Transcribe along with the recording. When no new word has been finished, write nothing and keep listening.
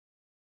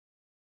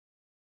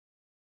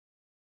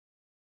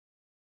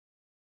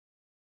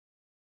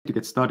to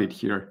get started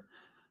here.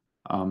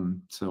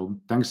 So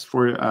thanks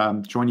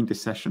for joining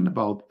this session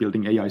about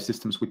building AI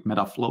systems with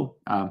Metaflow.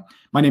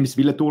 My name is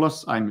Ville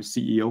Tuulos. I'm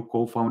CEO,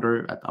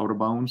 co-founder at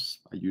Outerbounds.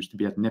 I used to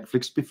be at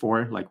Netflix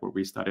before, like where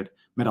we started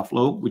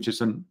Metaflow, which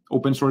is an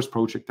open source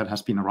project that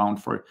has been around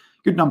for a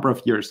good number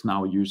of years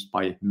now, used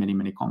by many,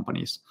 many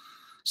companies.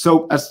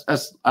 So as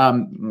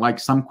like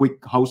some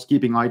quick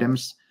housekeeping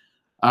items,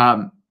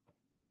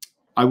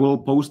 I will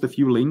post a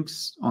few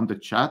links on the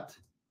chat.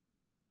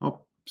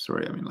 Oh,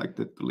 sorry, I mean, like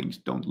the links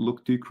don't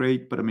look too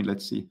great, but I mean,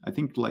 let's see. I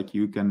think like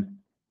you can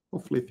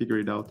hopefully figure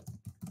it out.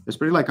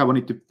 Especially like I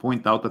wanted to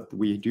point out that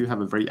we do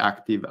have a very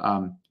active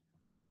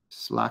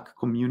Slack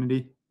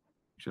community.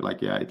 So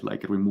like, yeah, it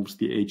like removes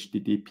the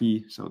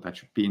HTTP, so that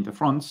should be in the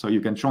front. So you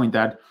can join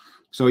that.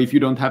 So if you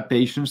don't have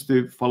patience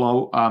to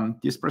follow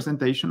this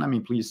presentation, I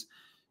mean, please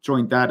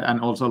join that.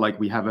 And also like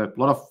we have a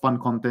lot of fun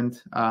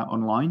content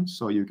online,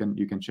 so you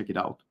can check it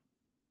out.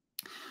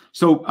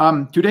 So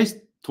today's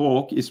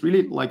talk is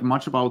really like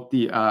much about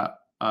the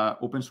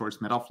open source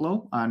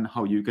Metaflow and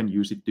how you can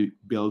use it to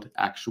build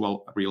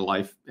actual real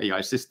life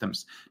AI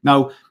systems.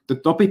 Now, the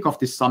topic of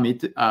this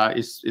summit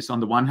is on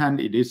the one hand,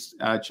 it is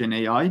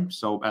GenAI.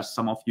 So as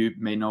some of you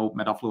may know,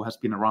 Metaflow has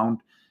been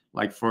around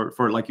like for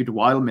like a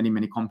while.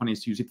 Many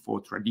companies use it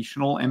for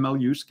traditional ML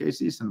use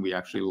cases, and we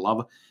actually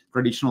love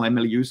traditional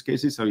ML use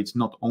cases. So it's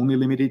not only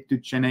limited to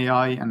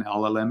GenAI and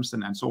LLMs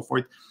and so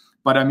forth.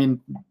 But I mean,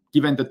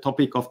 given the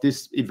topic of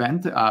this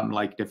event,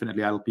 like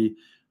definitely I'll be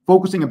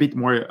focusing a bit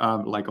more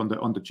like on the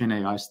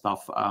GenAI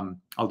stuff,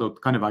 although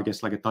kind of I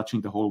guess like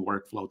touching the whole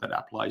workflow that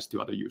applies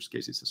to other use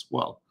cases as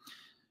well.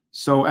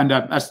 So and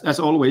as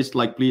always,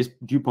 like please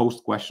do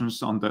post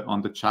questions on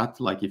the chat,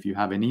 like if you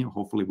have any.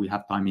 Hopefully we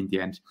have time in the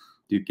end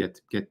to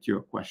get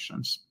your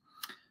questions.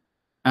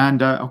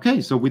 And okay,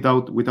 so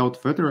without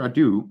further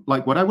ado,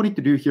 like what I wanted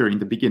to do here in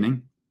the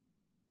beginning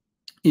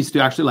is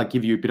to actually like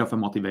give you a bit of a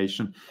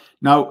motivation.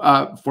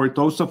 Now, for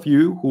those of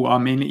you who are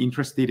mainly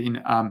interested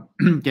in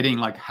getting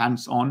like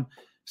hands-on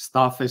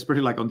stuff,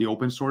 especially like on the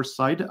open source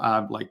side,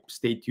 like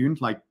stay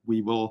tuned. Like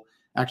we will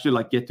actually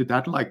like get to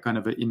that like kind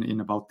of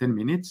in about 10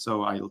 minutes.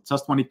 So I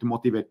just wanted to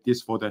motivate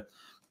this for the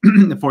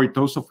for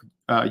those of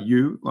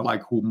you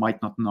like who might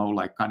not know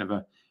like kind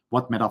of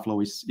what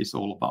Metaflow is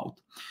all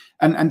about.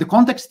 And the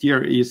context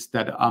here is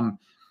that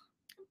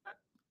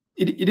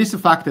it is a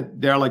fact that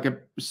there are like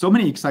so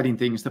many exciting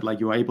things that like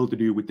you are able to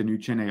do with the new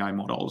GenAI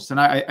models. And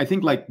I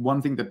think like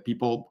one thing that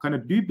people kind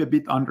of do a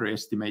bit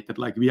underestimate that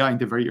like we are in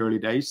the very early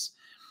days.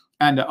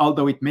 And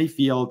although it may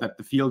feel that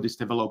the field is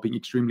developing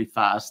extremely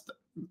fast,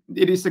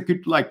 it is a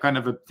good like kind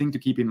of a thing to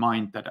keep in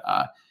mind that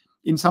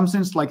in some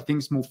sense, like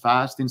things move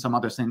fast. In some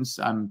other sense,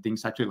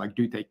 things actually like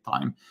do take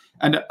time.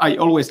 And I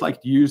always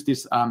like to use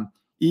this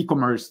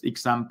e-commerce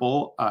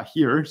example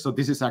here. So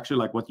this is actually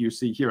like what you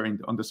see here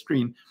on the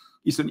screen.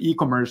 Is an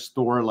e-commerce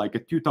store like a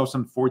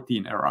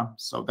 2014 era.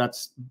 So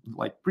that's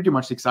like pretty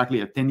much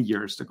exactly 10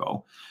 years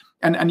ago.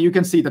 And you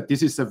can see that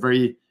this is a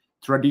very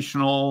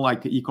traditional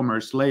like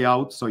e-commerce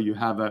layout. So you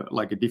have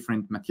like a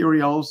different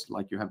materials,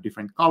 like you have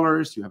different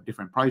colors, you have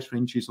different price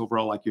ranges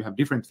overall, like you have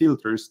different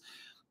filters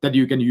that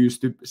you can use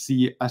to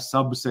see a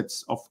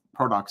subsets of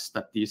products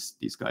that these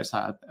guys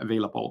have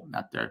available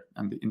at their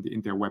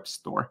in their web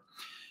store.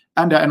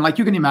 And like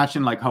you can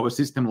imagine like how a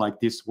system like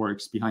this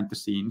works behind the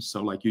scenes.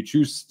 So like you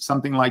choose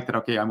something like that.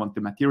 Okay, I want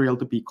the material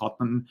to be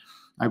cotton.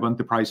 I want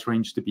the price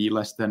range to be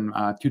less than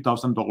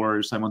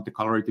 $2,000. I want the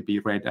color to be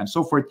red and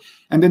so forth.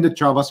 And then the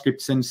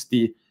JavaScript sends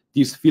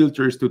these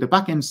filters to the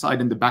backend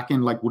side, and the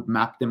backend like would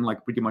map them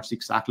like pretty much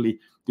exactly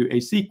to a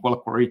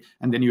SQL query.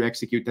 And then you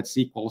execute that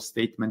SQL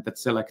statement that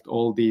select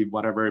all the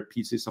whatever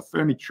pieces of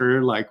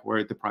furniture, like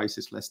where the price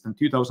is less than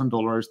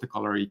 $2,000, the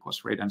color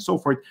equals red and so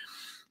forth.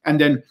 And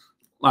then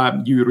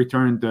you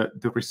return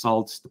the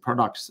results, the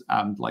products,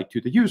 like to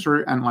the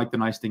user. And like the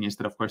nice thing is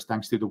that, of course,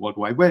 thanks to the World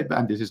Wide Web,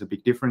 and this is a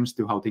big difference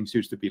to how things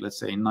used to be, let's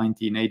say in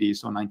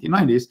 1980s or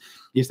 1990s,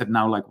 is that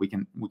now like we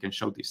can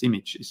show these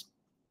images.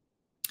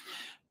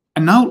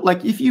 And now,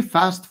 like if you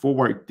fast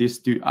forward this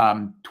to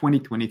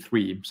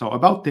 2023, so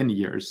about 10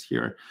 years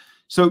here,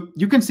 so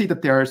you can see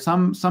that there are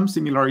some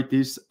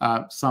similarities,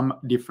 some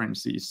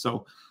differences.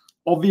 So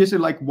obviously,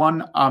 like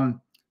one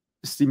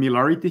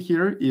similarity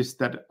here is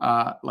that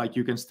like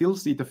you can still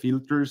see the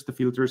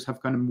filters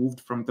have kind of moved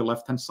from the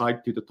left hand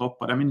side to the top,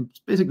 but I mean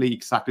it's basically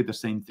exactly the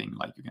same thing.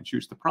 Like you can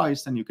choose the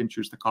price and you can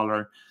choose the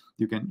color,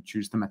 you can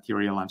choose the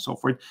material and so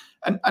forth.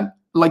 And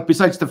like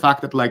besides the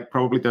fact that like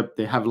probably that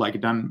they have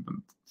like done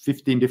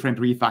 15 different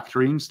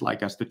refactorings,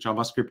 like as the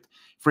JavaScript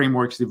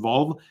frameworks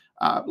evolve,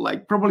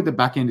 like probably the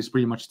backend is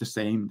pretty much the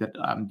same, that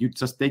you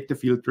just take the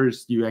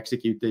filters, you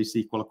execute the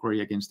SQL query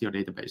against your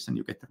database, and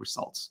you get the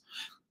results.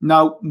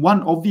 Now,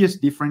 one obvious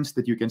difference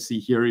that you can see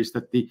here is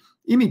that the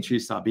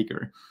images are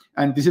bigger.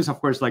 And this is,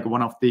 of course, like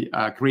one of the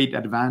great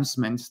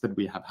advancements that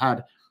we have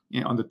had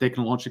on the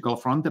technological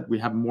front, that we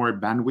have more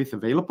bandwidth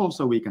available,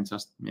 so we can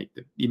just make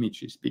the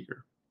images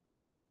bigger.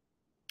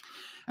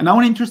 And now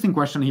an interesting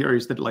question here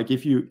is that like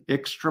if you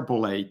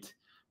extrapolate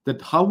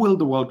that how will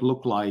the world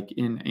look like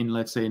in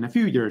let's say in a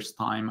few years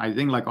time. I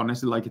think like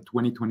honestly like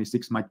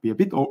 2026 might be a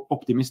bit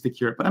optimistic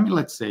here, but I mean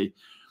let's say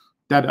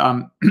that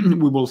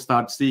we will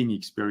start seeing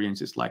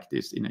experiences like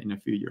this in a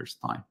few years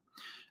time.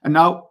 And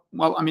now,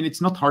 well, I mean,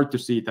 it's not hard to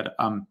see that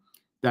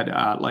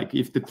like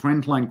if the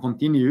trend line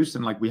continues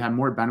and like we have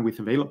more bandwidth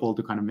available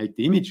to kind of make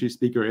the images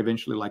bigger,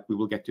 eventually like we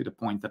will get to the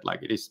point that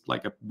like it is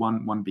like a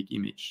one big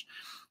image.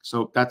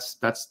 So that's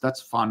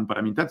fun, but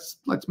I mean that's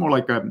more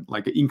like an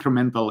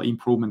incremental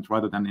improvement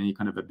rather than any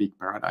kind of a big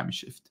paradigm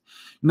shift.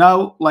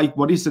 Now, like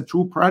what is a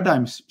true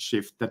paradigm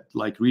shift that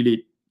like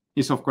really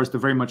is of course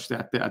very much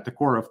at the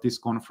core of this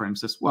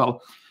conference as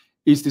well,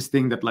 is this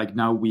thing that like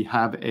now we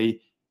have a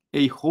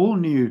whole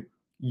new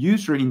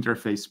user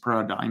interface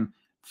paradigm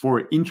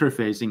for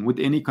interfacing with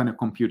any kind of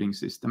computing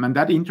system. And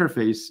that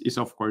interface is,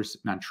 of course,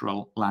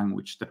 natural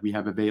language that we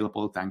have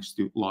available thanks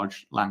to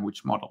large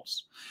language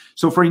models.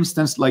 So for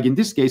instance, like in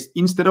this case,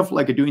 instead of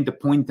like doing the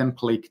point and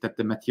click that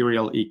the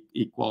material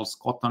equals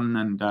cotton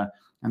and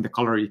the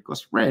color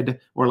equals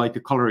red, or like the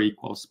color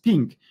equals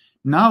pink,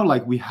 now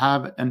like we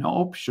have an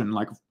option,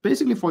 like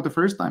basically for the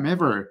first time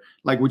ever,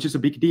 like which is a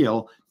big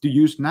deal, to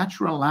use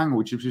natural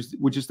language,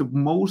 which is the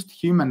most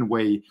human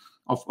way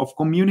of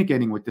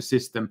communicating with the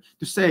system,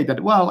 to say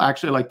that, well,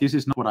 actually, like this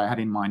is not what I had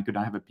in mind. Could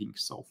I have a pink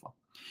sofa?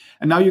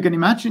 And now you can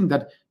imagine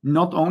that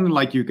not only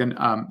like you can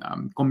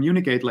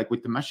communicate like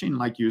with the machine,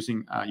 like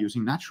using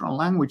natural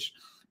language,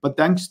 but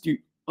thanks to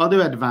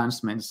other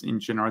advancements in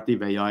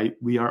generative AI,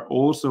 we are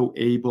also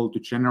able to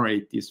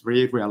generate these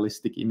very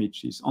realistic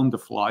images on the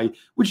fly,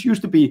 which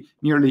used to be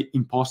nearly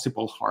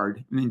impossible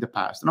hard in the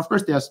past. And of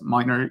course, there's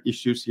minor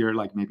issues here,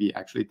 like maybe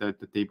actually the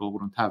table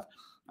wouldn't have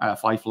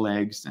 5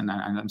 legs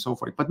and so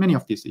forth, but many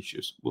of these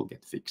issues will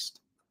get fixed.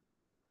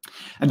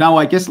 And now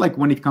I guess like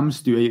when it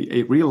comes to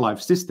a real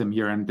life system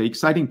here, and the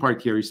exciting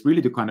part here is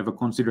really to kind of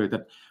consider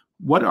that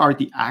what are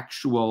the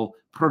actual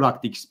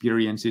product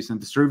experiences and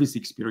the service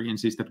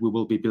experiences that we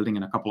will be building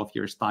in a couple of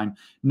years' time,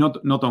 not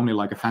only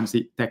like a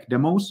fancy tech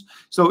demos.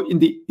 So in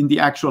the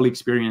actual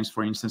experience,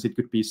 for instance, it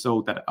could be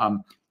so that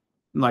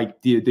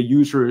like the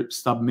user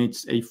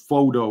submits a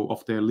photo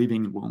of their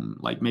living room,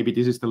 like maybe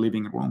this is the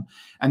living room,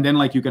 and then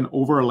like you can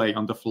overlay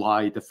on the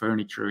fly the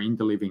furniture in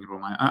the living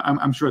room.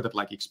 I'm sure that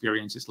like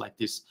experiences like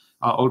this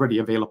are already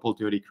available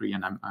to a degree,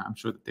 and I'm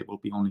sure that they will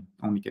be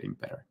only getting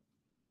better.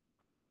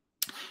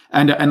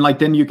 And like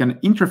then you can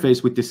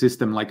interface with the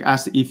system like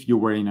as if you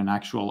were in an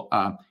actual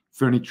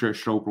furniture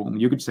showroom.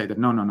 You could say that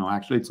no,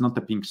 actually it's not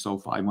the pink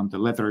sofa, I want the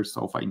leather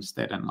sofa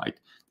instead, and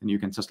like then you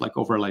can just like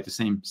overlay the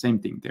same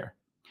thing there.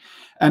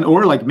 And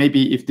or like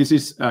maybe if this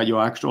is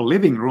your actual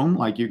living room,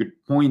 like you could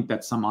point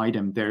at some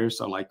item there.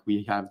 So like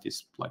we have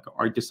this like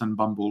artisan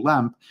bamboo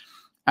lamp,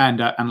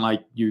 and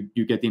like you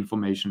get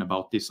information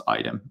about this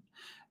item.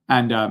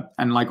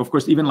 And like, of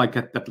course, even like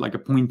that like a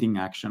pointing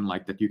action,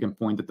 like that you can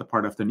point at the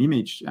part of an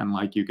image and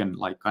like you can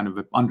like kind of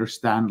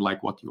understand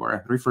like what you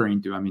are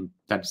referring to. I mean,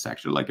 that's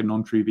actually like a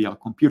non-trivial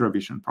computer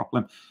vision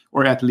problem,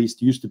 or at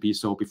least used to be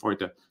so before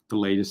the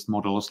latest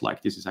models.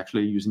 Like this is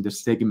actually using the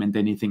segment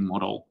anything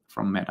model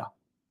from Meta.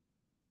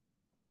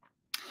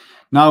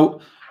 Now,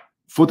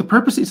 for the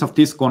purposes of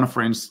this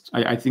conference,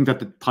 I think that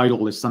the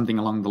title is something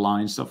along the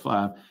lines of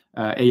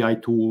AI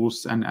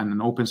tools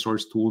and open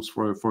source tools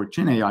for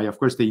GenAI. Of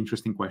course, the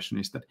interesting question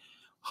is that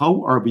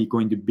how are we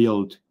going to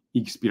build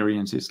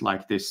experiences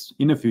like this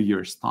in a few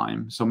years'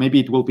 time? So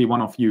maybe it will be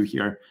one of you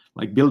here,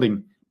 like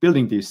building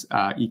these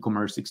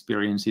e-commerce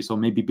experiences, or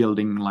maybe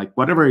building like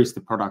whatever is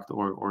the product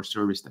or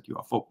service that you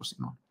are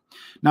focusing on.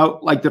 Now,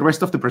 like the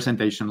rest of the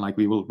presentation, like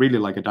we will really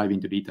like dive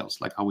into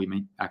details, like how we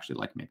may actually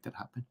like make that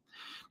happen.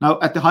 Now,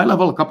 at the high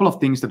level, a couple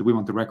of things that we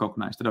want to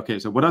recognize that, okay,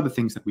 so what are the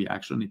things that we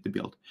actually need to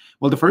build?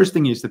 Well, the first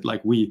thing is that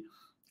like we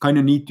kind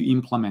of need to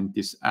implement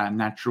this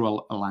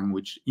natural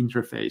language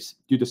interface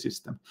to the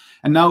system.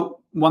 And now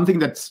one thing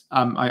that's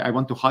I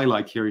want to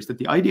highlight here is that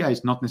the idea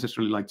is not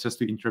necessarily like just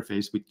to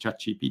interface with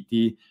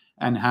ChatGPT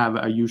and have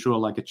a usual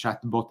like a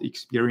chatbot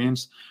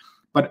experience.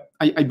 But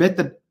I bet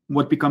that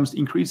what becomes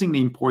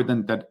increasingly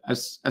important that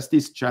as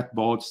these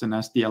chatbots and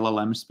as the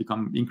LLMs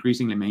become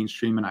increasingly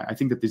mainstream, and I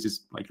think that this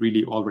is like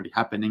really already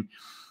happening,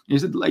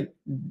 is it like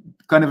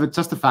kind of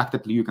just the fact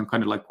that you can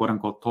kind of like quote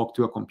unquote talk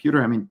to a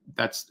computer? I mean,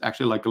 that's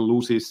actually like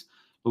loses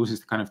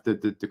kind of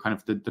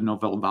the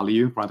novel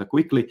value rather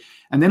quickly.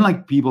 And then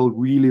like people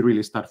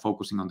really start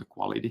focusing on the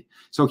quality.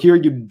 So here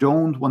you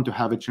don't want to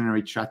have a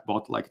generic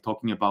chatbot like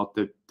talking about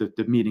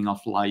the meaning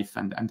of life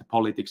and the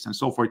politics and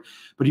so forth,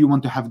 but you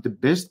want to have the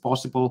best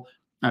possible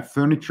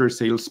furniture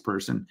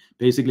salesperson,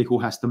 basically who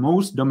has the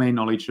most domain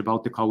knowledge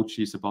about the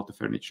couches, about the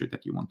furniture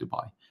that you want to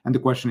buy. And the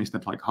question is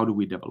that like, how do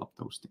we develop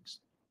those things?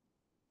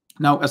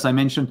 Now, as I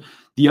mentioned,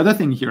 the other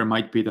thing here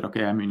might be that,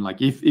 okay, I mean,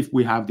 like if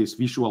we have this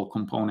visual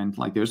component,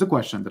 like there's a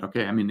question that,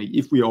 okay, I mean,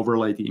 if we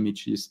overlay the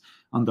images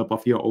on top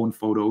of your own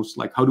photos,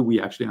 like how do we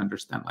actually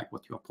understand like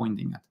what you are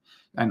pointing at?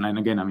 And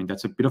again, I mean,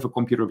 that's a bit of a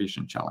computer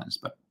vision challenge,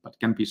 but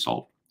can be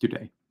solved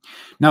today.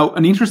 Now,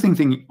 an interesting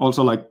thing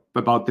also like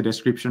about the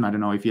description, I don't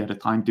know if you had a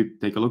time to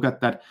take a look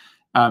at that,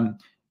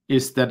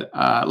 is that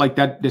like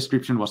that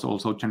description was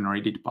also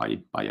generated by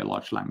a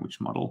large language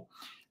model.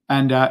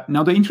 And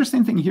now the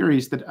interesting thing here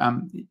is that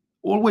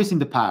always in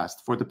the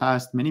past, for the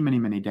past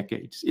many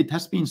decades, it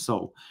has been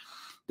so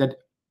that,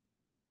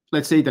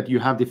 let's say that you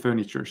have the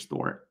furniture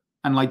store,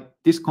 and like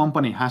this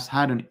company has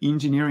had an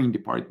engineering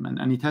department,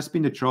 and it has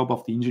been the job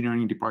of the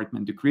engineering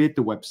department to create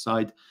the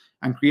website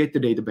and create the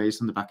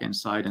database on the backend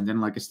side, and then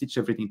like stitch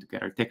everything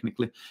together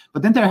technically.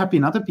 But then there have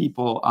been other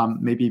people,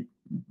 maybe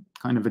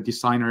kind of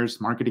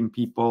designers, marketing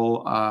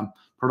people,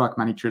 product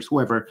managers,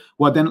 whoever,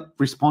 who are then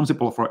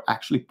responsible for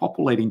actually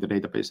populating the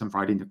database and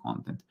writing the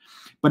content.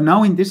 But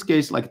now in this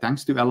case, like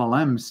thanks to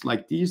LLMs,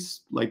 like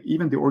these, like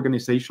even the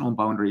organizational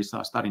boundaries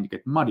are starting to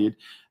get muddied.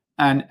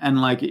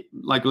 And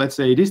like let's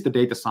say it is the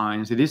data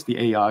science, it is the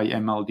AI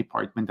ML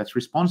department that's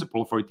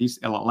responsible for these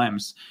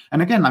LLMs.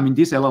 And again, I mean,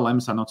 these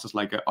LLMs are not just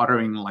like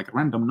uttering like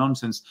random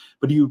nonsense,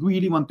 but you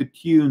really want to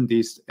tune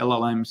these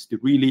LLMs to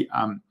really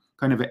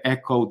kind of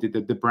echo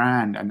the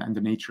brand and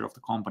the nature of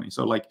the company.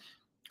 So like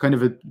kind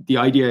of the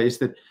idea is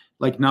that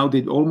like now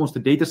almost the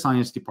data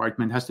science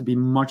department has to be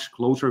much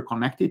closer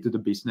connected to the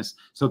business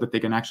so that they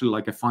can actually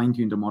like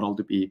fine-tune the model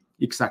to be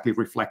exactly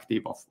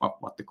reflective of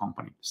what the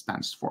company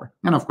stands for.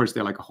 And of course,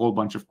 there are like a whole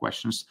bunch of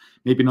questions,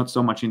 maybe not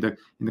so much in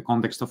the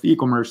context of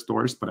e-commerce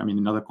stores, but I mean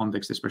in other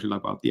contexts, especially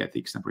about the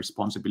ethics and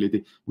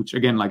responsibility, which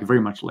again, like very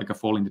much like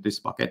fall into this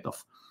bucket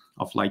of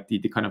like the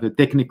kind of the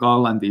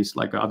technical and these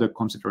like other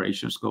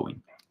considerations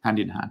going hand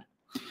in hand.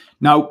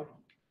 Now,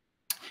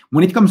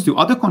 when it comes to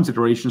other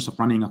considerations of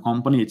running a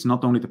company, it's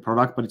not only the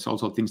product, but it's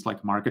also things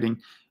like marketing.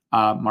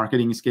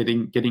 Marketing is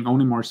getting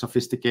only more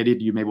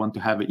sophisticated. You may want to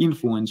have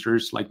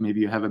influencers, like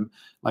maybe you have a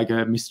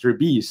Mr.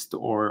 Beast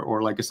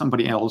or like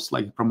somebody else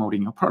like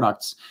promoting your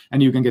products,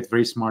 and you can get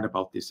very smart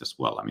about this as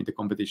well. I mean, the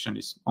competition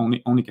is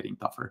only getting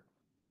tougher.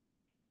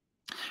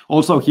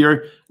 Also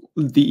here,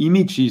 the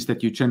images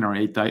that you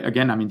generate,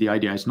 again, I mean, the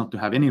idea is not to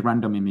have any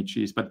random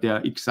images, but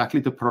they're exactly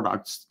the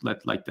products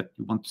that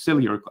you want to sell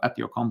at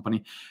your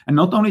company. And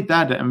not only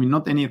that, I mean,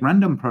 not any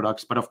random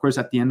products, but of course,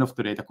 at the end of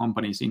the day, the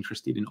company is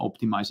interested in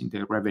optimizing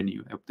their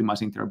revenue,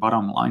 optimizing their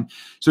bottom line.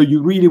 So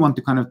you really want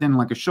to kind of then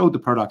like show the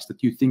products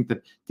that you think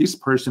that this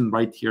person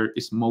right here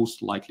is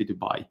most likely to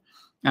buy.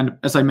 And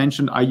as I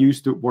mentioned, I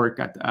used to work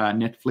at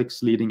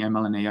Netflix leading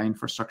ML and AI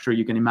infrastructure.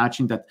 You can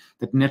imagine that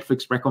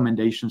Netflix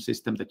recommendation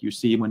system that you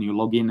see when you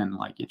log in and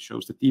like it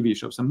shows the TV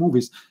shows and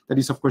movies, that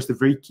is, of course, the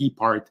very key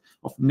part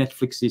of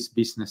Netflix's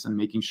business and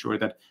making sure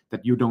that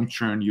you don't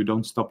churn, you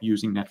don't stop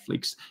using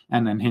Netflix.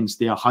 And then hence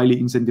they are highly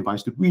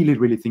incentivized to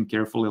really think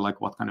carefully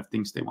like what kind of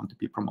things they want to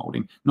be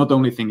promoting. Not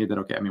only thinking that,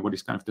 okay, I mean, what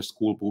is kind of the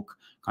school book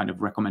kind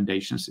of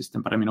recommendation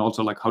system, but I mean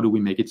also like how do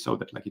we make it so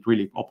that like it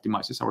really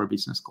optimizes our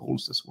business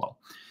goals as well.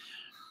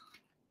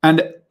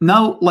 And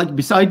now, like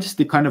besides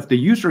the kind of the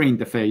user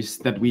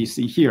interface that we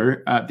see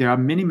here, there are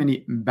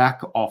many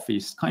back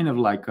office kind of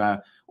like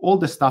all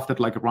the stuff that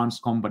like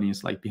runs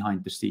companies like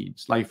behind the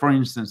scenes. Like for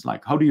instance,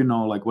 like how do you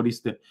know like what is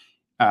the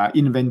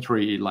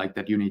inventory like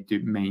that you need to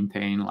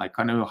maintain? Like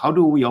kind of how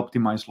do we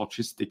optimize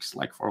logistics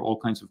like for all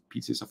kinds of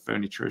pieces of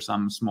furniture,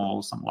 some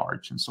small, some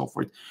large, and so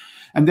forth.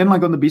 And then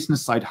like on the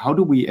business side, how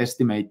do we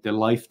estimate the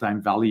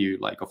lifetime value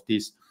like of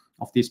these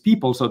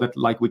people so that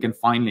like we can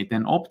finally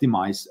then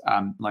optimize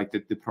like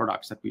the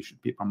products that we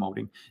should be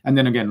promoting. And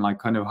then again, like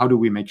kind of how do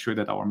we make sure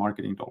that our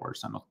marketing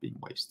dollars are not being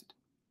wasted.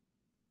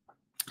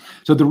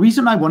 So the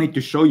reason I wanted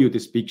to show you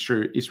this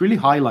picture is really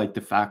highlight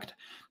the fact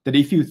that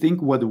if you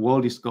think where the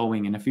world is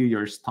going in a few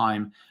years'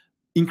 time,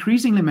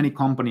 increasingly many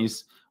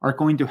companies are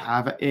going to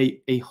have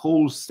a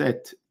whole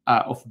set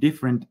of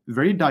different,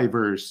 very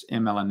diverse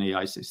ML and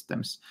AI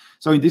systems.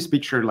 So in this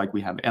picture, like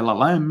we have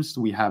LLMs,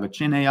 we have a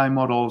GenAI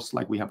models,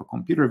 like we have a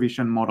computer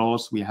vision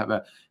models, we have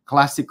a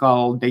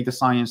classical data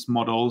science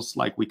models,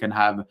 like we can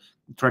have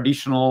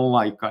traditional,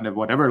 like kind of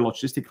whatever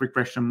logistic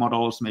regression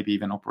models, maybe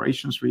even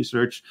operations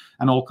research,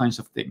 and all kinds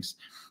of things.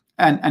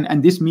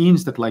 And this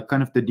means that like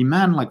kind of the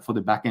demand like for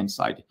the backend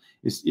side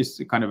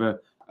is kind of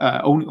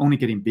only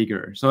getting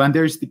bigger. So, and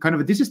there's the kind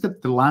of, this is the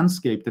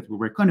landscape that we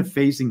were kind of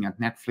facing at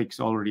Netflix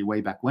already way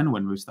back when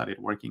we started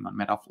working on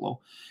Metaflow.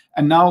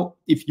 And now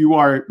if you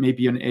are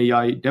maybe an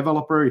AI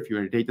developer, if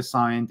you're a data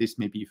scientist,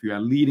 maybe if you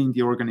are leading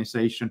the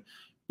organization,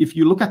 if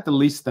you look at the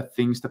list of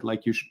things that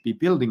like you should be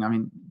building, I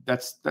mean,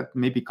 that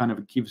maybe kind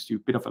of gives you a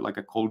bit of like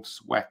a cold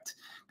sweat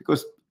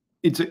because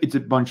it's a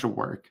bunch of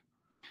work.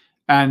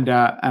 And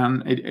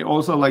it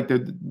also like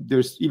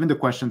there's even the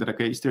question that,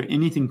 okay, is there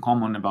anything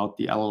common about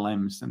the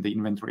LLMs and the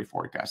inventory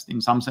forecast? In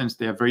some sense,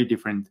 they are very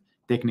different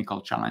technical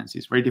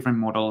challenges, very different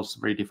models,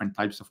 very different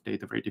types of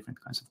data, very different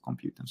kinds of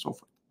compute and so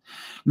forth.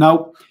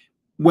 Now,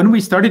 when we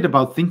started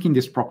about thinking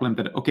this problem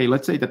that, okay,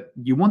 let's say that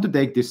you want to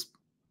take this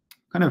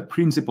kind of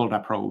principled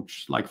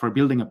approach, like for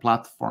building a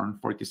platform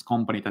for this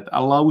company that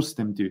allows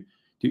them to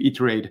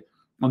iterate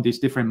on these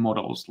different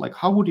models, like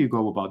how would you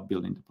go about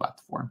building the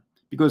platform?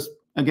 Because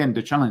again,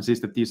 the challenge is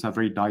that these are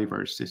very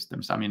diverse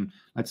systems. I mean,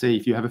 let's say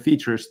if you have a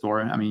feature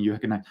store, I mean,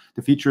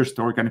 the feature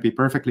store can be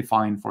perfectly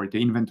fine for the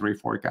inventory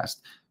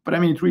forecast, but I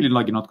mean, it's really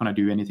like you're not going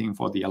to do anything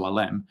for the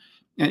LLM.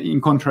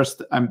 In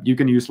contrast, you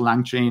can use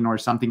LangChain or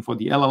something for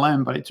the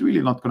LLM, but it's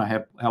really not going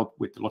to help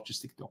with the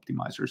logistic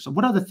optimizer. So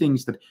what are the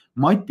things that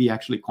might be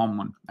actually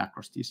common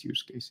across these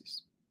use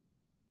cases?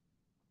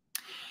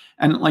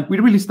 And like we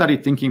really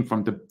started thinking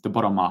from the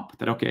bottom up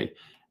that, okay,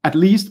 at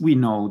least we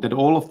know that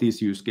all of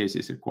these use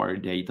cases require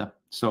data.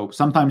 So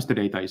sometimes the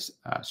data is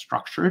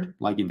structured,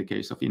 like in the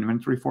case of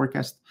inventory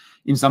forecast.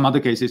 In some other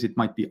cases, it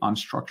might be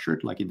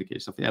unstructured, like in the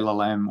case of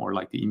LLM or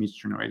like the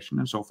image generation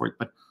and so forth.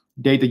 But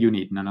data you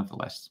need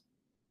nonetheless.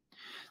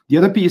 The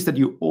other piece that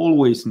you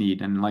always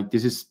need, and like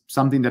this is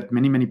something that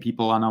many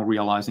people are now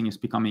realizing is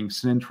becoming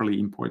centrally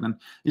important,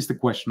 is the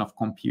question of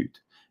compute.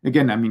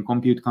 Again, I mean,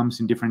 compute comes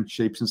in different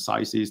shapes and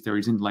sizes. There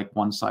isn't like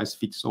one size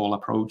fits all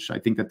approach. I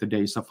think that the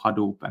days of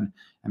Hadoop and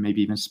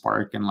maybe even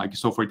Spark and like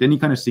so forth, any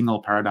kind of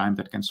single paradigm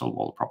that can solve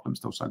all problems,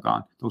 those are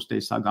gone. Those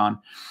days are gone.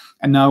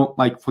 And now,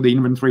 like for the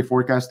inventory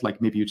forecast, like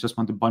maybe you just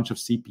want a bunch of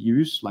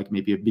CPUs, like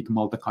maybe a big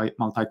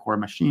multi-core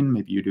machine.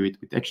 Maybe you do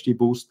it with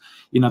XGBoost.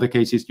 In other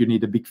cases, you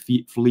need a big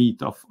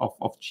fleet of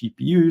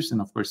GPUs,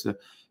 and of course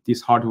these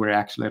hardware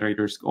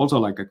accelerators also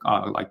like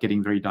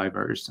getting very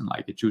diverse, and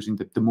like choosing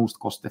the most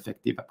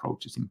cost-effective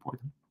approach is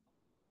important.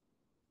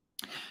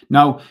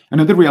 Now,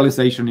 another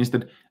realization is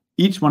that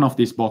each one of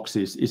these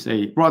boxes is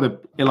a rather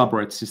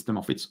elaborate system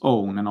of its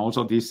own, and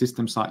also these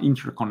systems are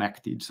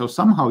interconnected. So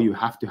somehow you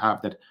have to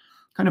have that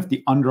kind of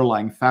the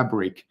underlying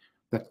fabric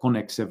that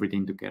connects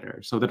everything together,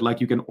 so that like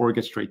you can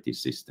orchestrate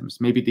these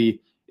systems. Maybe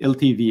the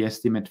LTV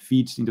estimate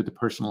feeds into the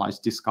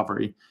personalized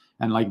discovery,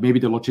 and like maybe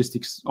the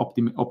logistics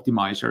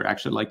optimizer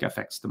actually like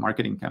affects the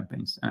marketing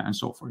campaigns and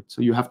so forth.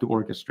 So you have to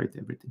orchestrate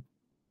everything.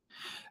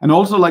 And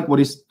also, like what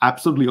is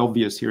absolutely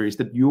obvious here is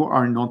that you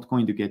are not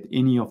going to get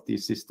any of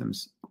these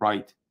systems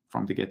right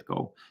from the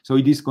get-go. So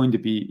it is going to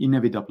be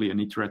inevitably an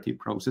iterative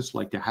process.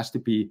 Like there has to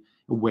be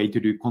a way to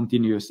do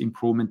continuous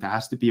improvement. There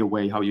has to be a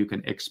way how you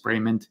can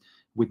experiment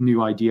with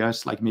new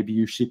ideas. Like maybe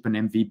you ship an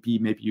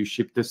MVP, maybe you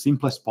ship the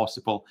simplest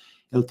possible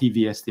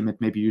LTV estimate,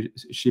 maybe you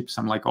ship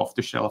some like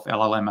off-the-shelf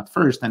LLM at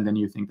first, and then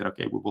you think that,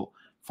 okay, we will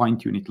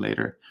fine-tune it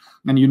later.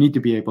 And you need to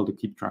be able to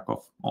keep track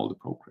of all the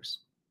progress.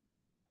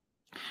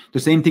 The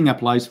same thing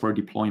applies for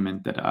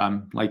deployment. That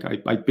like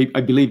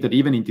I believe that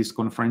even in this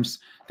conference,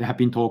 there have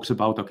been talks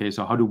about, okay,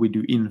 so how do we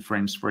do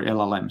inference for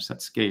LLMs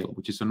at scale,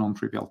 which is a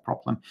non-trivial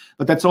problem.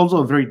 But that's also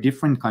a very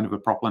different kind of a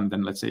problem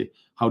than, let's say,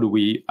 how do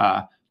we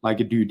like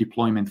do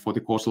deployment for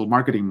the causal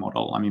marketing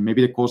model. I mean,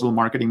 maybe the causal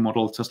marketing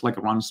model just like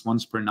runs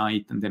once per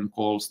night and then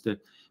calls the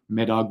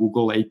Meta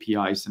Google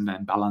APIs and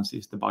then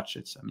balances the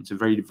budgets. I mean, it's a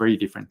very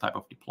different type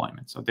of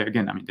deployment. So there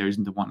again, I mean, there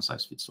isn't a one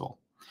size fits all.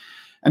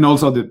 And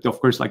also,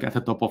 of course, like at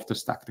the top of the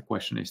stack, the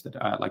question is that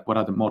like what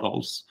are the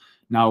models?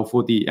 Now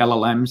for the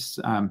LLMs,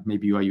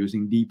 maybe you are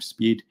using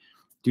DeepSpeed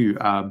to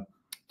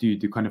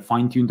kind of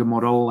fine tune the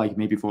model. Like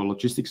maybe for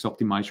logistics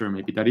optimizer,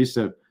 maybe that is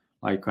a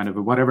like kind of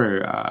a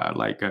whatever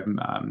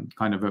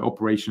kind of an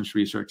operations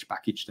research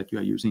package that you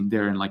are using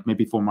there, and like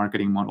maybe for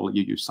marketing model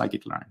you use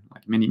scikit-learn.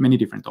 Like many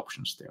different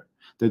options there.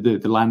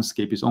 The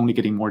landscape is only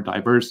getting more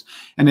diverse,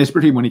 and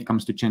especially when it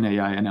comes to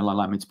GenAI and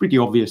LLM, it's pretty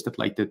obvious that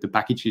like the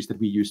packages that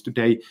we use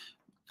today,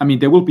 I mean,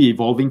 they will be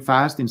evolving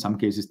fast. In some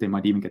cases, they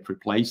might even get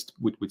replaced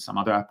with some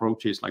other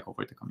approaches like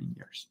over the coming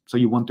years. So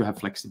you want to have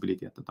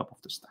flexibility at the top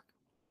of the stack.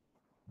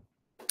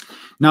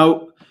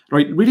 Now,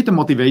 right, really the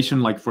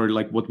motivation like for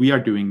like what we are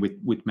doing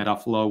with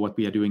Metaflow, what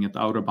we are doing at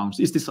Outerbounds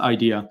is this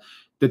idea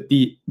that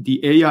the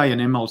AI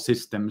and ML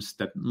systems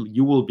that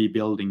you will be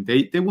building,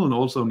 they will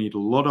also need a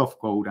lot of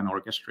code and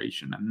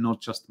orchestration and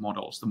not just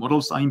models. The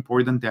models are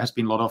important. There has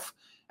been a lot of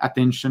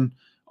attention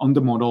on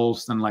the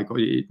models, and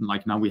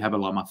like now we have a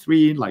Llama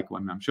 3, like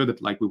I'm sure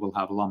that like we will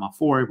have a Llama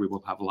 4, we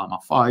will have a Llama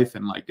 5,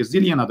 and like a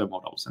zillion other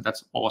models, and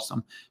that's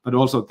awesome. But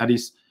also that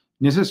is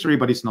necessary,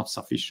 but it's not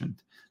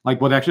sufficient. Like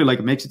what actually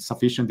like makes it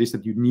sufficient is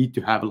that you need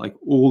to have like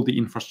all the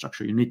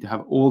infrastructure. You need to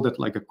have all that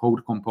like a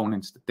code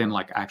components that then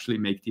like actually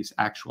make these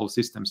actual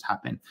systems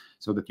happen,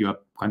 so that you are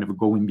kind of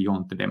going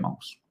beyond the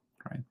demos,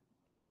 right?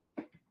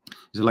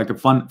 It's like a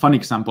fun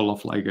example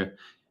of like a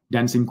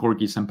dancing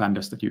corgis and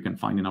pandas that you can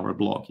find in our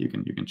blog. You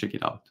can check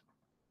it out.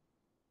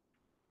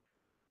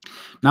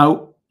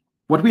 Now,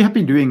 what we have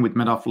been doing with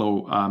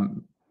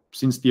Metaflow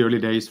since the early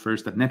days,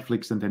 first at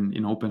Netflix and then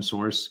in open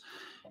source,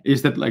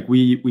 is that like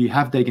we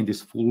have taken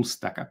this full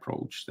stack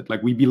approach. That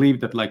like we believe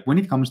that like when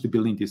it comes to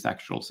building these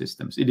actual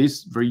systems, it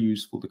is very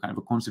useful to kind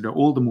of consider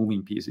all the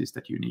moving pieces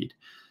that you need,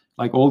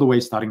 like all the way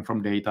starting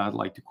from data,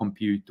 like to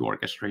compute, to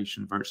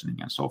orchestration,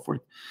 versioning, and so forth.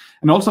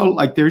 And also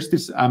like there's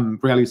this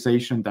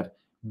realization that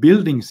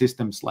building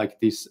systems like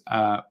this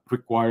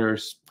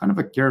requires kind of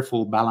a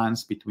careful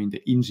balance between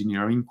the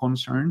engineering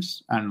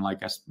concerns and,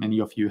 like as many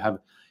of you have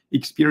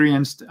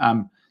experienced,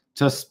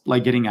 just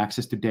like getting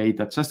access to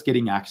data, just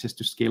getting access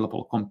to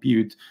scalable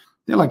compute.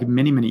 There are like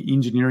many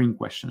engineering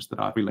questions that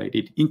are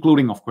related,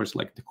 including, of course,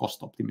 like the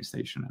cost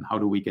optimization and how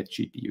do we get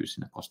GPUs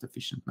in a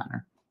cost-efficient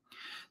manner.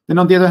 Then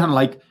on the other hand,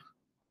 like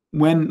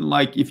when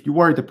like if you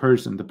are the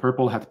person, the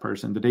purple hat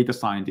person, the data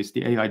scientist,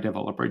 the AI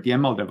developer, the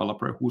ML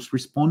developer who's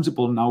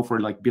responsible now for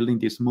like building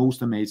this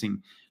most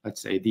amazing,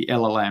 let's say the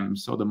LLM,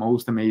 so the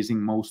most amazing,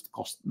 most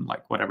cost,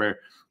 like whatever,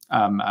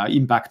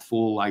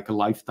 impactful, like a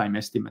lifetime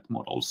estimate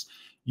models,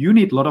 you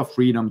need a lot of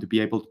freedom to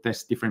be able to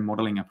test different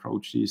modeling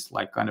approaches,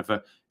 like kind of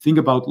think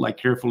about like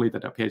carefully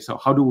that, okay, so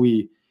how do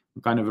we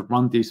kind of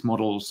run these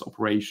models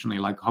operationally,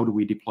 like how do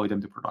we deploy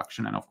them to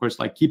production, and of course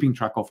like keeping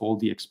track of all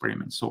the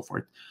experiments, so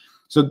forth.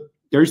 So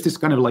there is this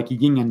kind of like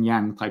yin and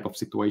yang type of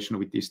situation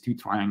with these two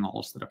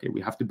triangles that, okay,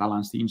 we have to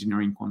balance the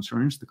engineering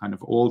concerns, the kind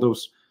of all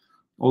those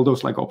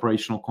like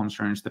operational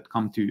concerns that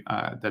come to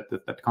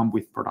that come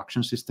with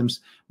production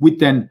systems, with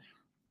then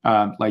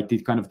like the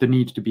kind of the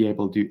need to be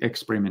able to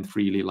experiment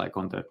freely, like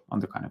on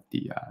the kind of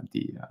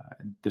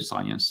the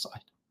science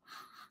side.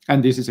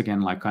 And this is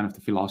again like kind of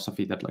the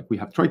philosophy that like we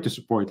have tried to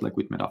support like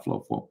with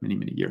Metaflow for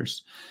many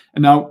years.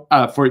 And now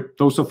for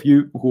those of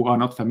you who are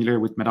not familiar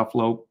with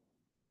Metaflow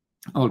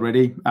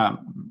already,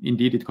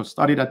 indeed it got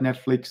started at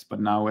Netflix, but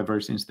now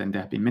ever since then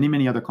there have been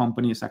many other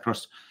companies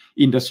across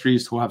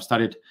industries who have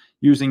started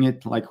using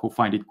it, like who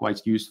find it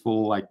quite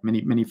useful, like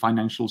many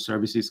financial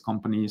services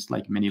companies,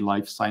 like many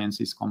life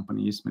sciences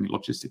companies, many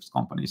logistics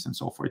companies, and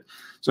so forth.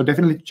 So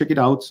definitely check it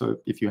out. So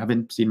if you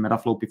haven't seen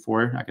Metaflow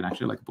before, I can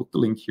actually like put the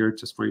link here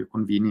just for your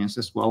convenience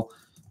as well.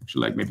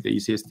 Actually, like maybe the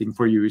easiest thing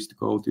for you is to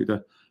go to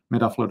the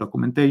Metaflow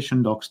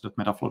documentation,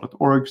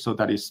 docs.metaflow.org. So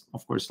that is,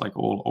 of course, like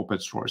all open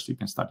source. You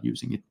can start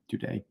using it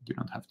today. You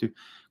don't have to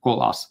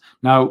call us.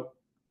 Now,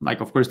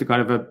 like, of course, the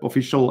kind of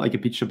official like a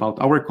pitch about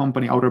our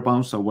company,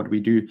 Outerbounds. So what we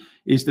do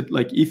is that,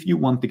 like, if you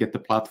want to get the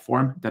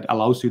platform that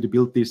allows you to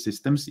build these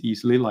systems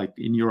easily, like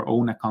in your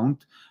own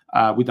account,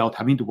 without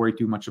having to worry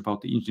too much about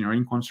the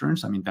engineering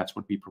concerns, I mean, that's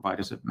what we provide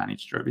as a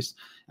managed service.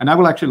 And I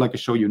will actually like to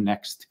show you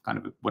next kind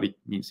of what it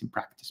means in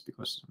practice,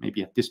 because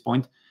maybe at this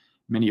point,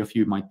 many of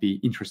you might be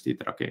interested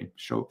that, okay,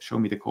 show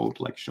me the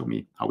code, like show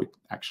me how it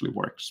actually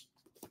works.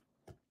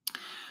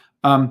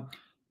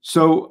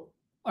 So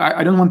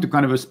I don't want to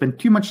kind of spend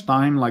too much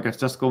time like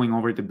just going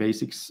over the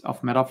basics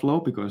of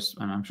Metaflow, because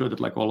I'm sure that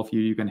like all of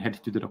you can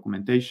head to the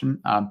documentation.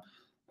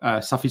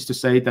 Suffice to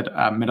say that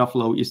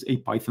Metaflow is a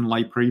Python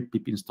library,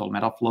 pip install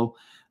Metaflow,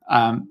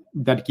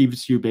 that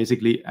gives you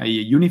basically a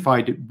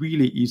unified,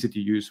 really easy to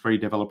use, very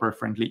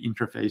developer-friendly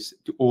interface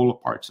to all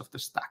parts of the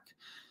stack.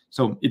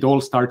 So it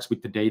all starts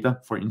with the data.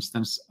 For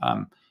instance,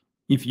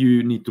 if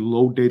you need to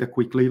load data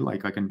quickly,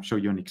 like I can show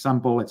you an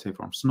example, let's say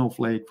from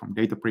Snowflake, from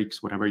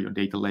Databricks, whatever your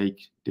data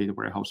lake, data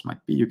warehouse might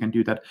be, you can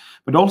do that.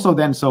 But also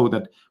then so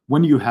that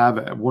when you have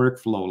a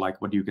workflow,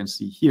 like what you can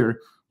see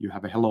here, you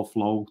have a hello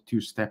flow,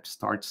 2-step,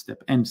 start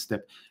step, end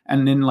step.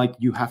 And then like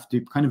you have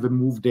to kind of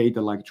move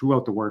data like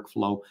throughout the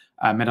workflow.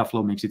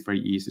 Metaflow makes it very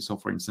easy. So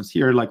for instance,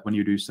 here, like when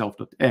you do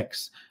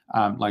self.x,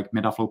 like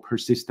Metaflow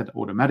persists that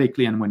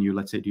automatically. And when you,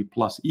 let's say, do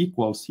plus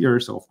equals here,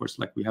 so of course,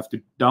 like we have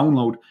to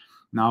download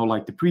now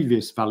like the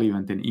previous value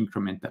and then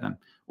increment that. And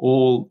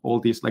all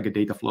these like a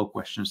data flow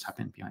questions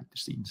happen behind the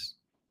scenes.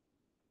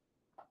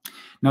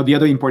 Now, the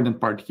other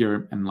important part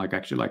here, and like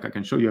actually like I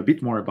can show you a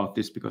bit more about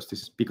this because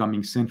this is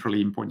becoming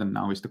centrally important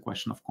now, is the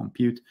question of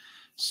compute.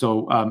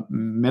 So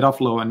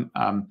Metaflow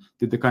and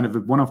the kind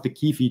of one of the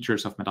key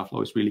features of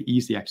Metaflow is really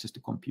easy access to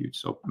compute.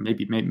 So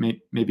maybe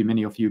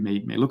many of you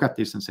may look at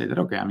this and say that,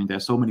 okay, I mean, there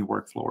are so many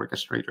workflow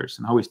orchestrators,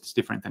 and how is this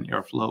different than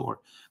Airflow, or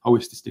how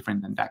is this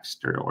different than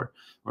Dagster, or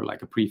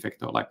like a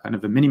Prefect, or like kind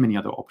of many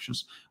other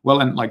options.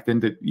 Well, and like then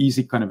the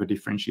easy kind of a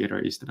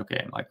differentiator is that,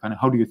 okay, like kind of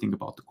how do you think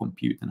about the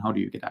compute and how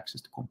do you get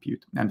access to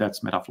compute? And that's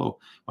Metaflow,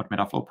 what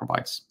Metaflow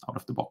provides out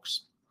of the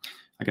box.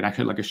 I can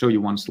actually like show you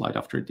one slide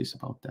after this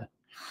about that.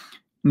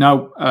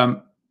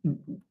 Now,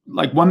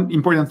 like one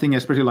important thing,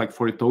 especially like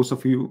for those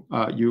of you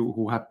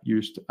who have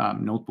used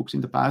notebooks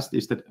in the past,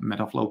 is that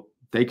Metaflow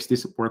takes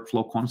this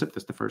workflow concept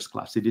as the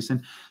first-class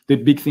citizen. The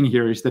big thing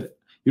here is that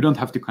you don't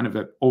have to kind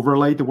of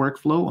overlay the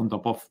workflow on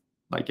top of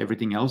like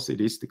everything else.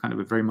 It is the kind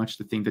of very much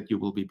the thing that you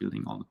will be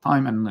building all the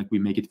time, and like we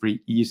make it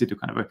very easy to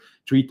kind of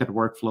treat that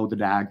workflow, the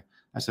DAG,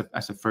 as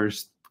a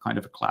first kind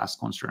of a class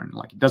concern.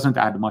 Like it doesn't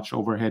add much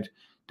overhead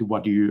to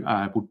what you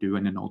would do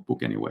in a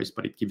notebook anyways,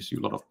 but it gives you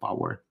a lot of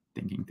power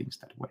thinking things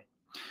that way.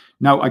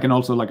 Now I can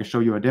also like show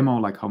you a demo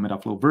like how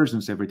Metaflow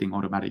versions everything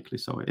automatically.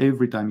 So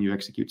every time you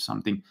execute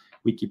something,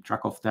 we keep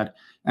track of that.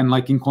 And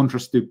like in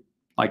contrast to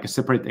like a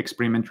separate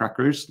experiment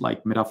trackers,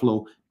 like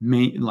Metaflow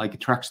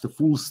tracks the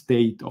full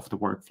state of the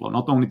workflow,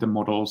 not only the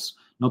models,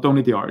 not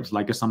only the arts,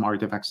 like some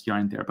artifacts here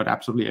and there, but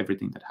absolutely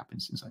everything that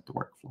happens inside the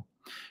workflow.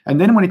 And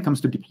then when it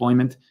comes to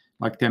deployment,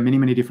 like there are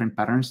many different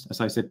patterns.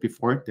 As I said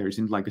before, there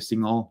isn't like a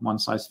single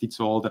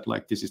one-size-fits-all that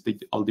like this is the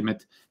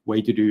ultimate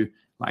way to do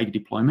like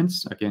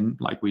deployments. Again,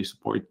 like we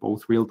support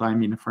both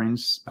real-time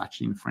inference,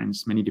 batch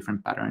inference, many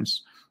different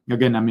patterns.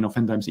 Again, I mean,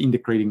 oftentimes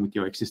integrating with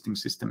your existing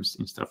systems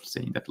instead of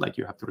saying that like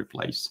you have to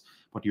replace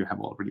what you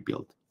have already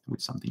built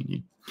with something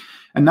new.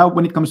 And now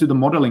when it comes to the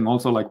modeling,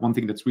 also like one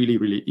thing that's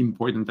really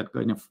important that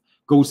kind of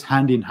goes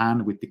hand in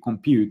hand with the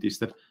compute is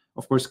that,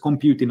 of course,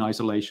 compute in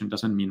isolation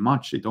doesn't mean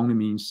much. It only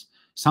means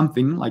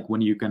something like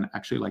when you can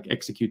actually like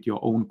execute your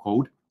own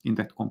code in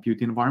that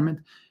compute environment.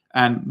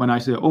 And when I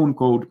say own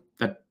code,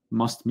 that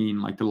must mean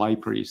like the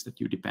libraries that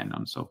you depend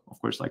on. So of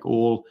course, like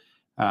all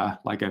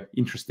like a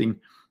interesting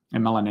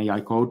ML and AI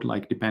code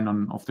like depend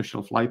on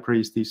off-the-shelf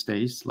libraries these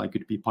days, like it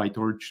could be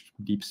PyTorch,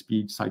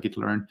 DeepSpeed,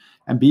 scikit-learn,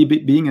 and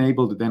being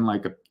able to then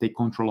like take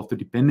control of the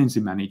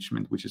dependency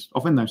management, which is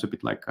oftentimes a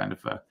bit like kind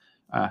of a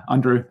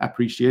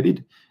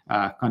underappreciated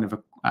kind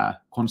of a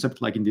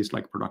concept, like in these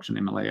like production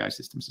ML AI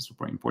systems is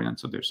super important.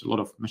 So there's a lot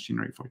of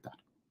machinery for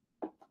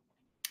that.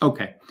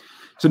 Okay,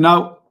 so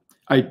now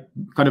I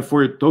kind of,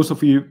 for those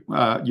of you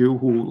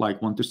who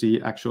like want to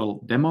see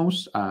actual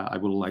demos, I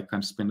will like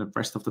kind of spend the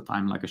rest of the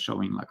time like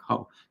showing like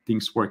how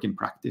things work in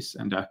practice.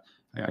 And I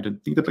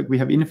don't think that like we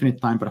have infinite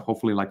time, but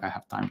hopefully like I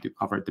have time to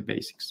cover the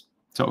basics.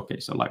 So okay,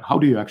 so like how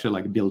do you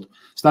actually like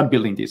start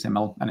building these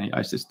ML and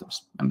AI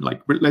systems? And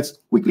like let's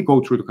quickly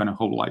go through the kind of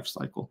whole life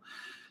cycle,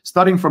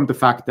 starting from the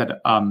fact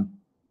that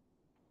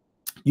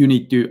you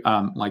need to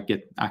like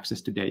get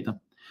access to data.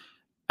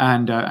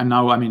 And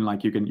now, I mean,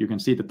 like you can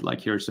see that like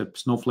here's a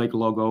Snowflake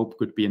logo,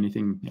 could be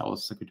anything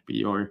else. It could be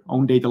your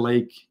own data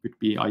lake, could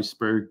be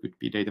Iceberg, could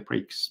be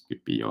Databricks,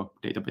 could be your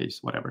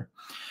database, whatever.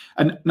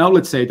 And now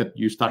let's say that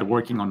you start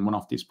working on one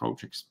of these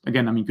projects.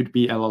 Again, I mean, could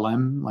be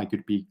LLM, like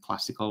could be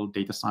classical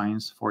data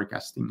science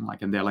forecasting,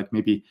 like, and they're like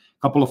maybe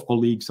a couple of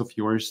colleagues of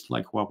yours,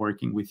 like who are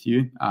working with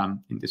you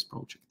in this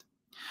project.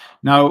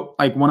 Now,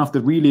 like one of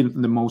the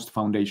most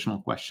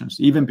foundational questions,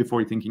 even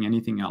before thinking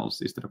anything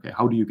else, is that, okay,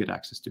 how do you get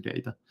access to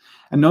data?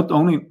 And not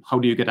only how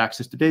do you get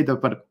access to data,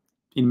 but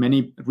in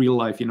many real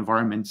life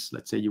environments,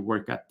 let's say you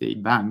work at a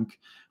bank,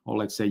 or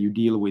let's say you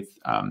deal with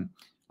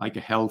like a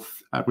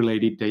health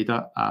related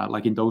data,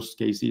 like in those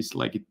cases,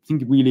 like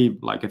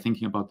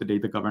thinking about the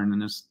data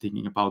governance,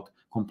 thinking about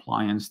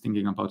compliance,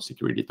 thinking about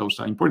security. Those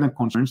are important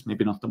concerns,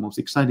 maybe not the most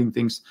exciting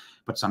things,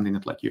 but something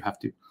that like you have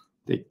to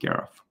take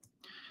care of.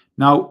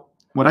 Now,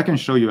 what I can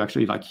show you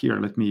actually like here,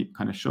 let me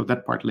kind of show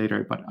that part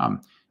later, but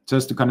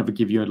just to kind of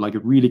give you like a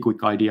really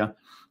quick idea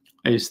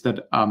is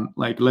that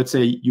like, let's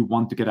say you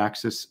want to get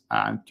access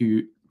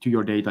to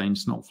your data in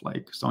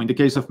Snowflake. So in the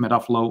case of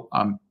Metaflow,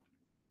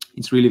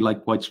 it's really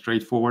like quite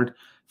straightforward.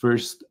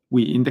 First,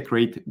 we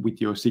integrate with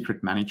your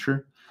secret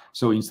manager.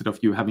 So instead of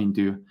you having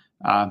to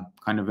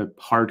kind of a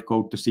hard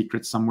code the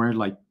secret somewhere,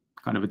 like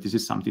kind of this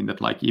is something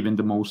that like even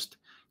the most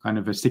kind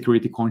of a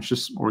security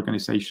conscious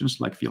organizations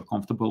like feel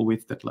comfortable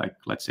with, that like,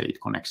 let's say it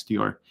connects to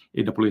your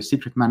AWS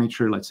secret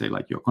manager, let's say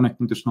like you're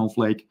connecting to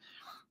Snowflake.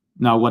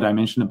 Now, what I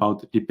mentioned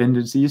about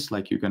dependencies,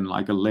 like you can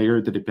like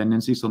layer the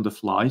dependencies on the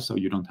fly, so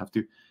you don't have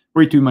to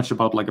worry too much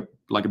about like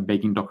a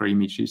baking Docker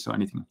images or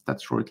anything of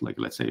that sort. Like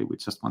let's say we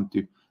just want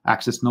to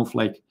access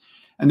Snowflake.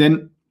 And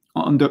then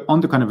on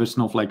the kind of a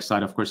Snowflake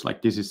side, of course,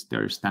 like this is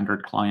their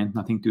standard client,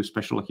 nothing too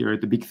special here.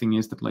 The big thing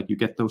is that like you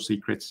get those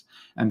secrets,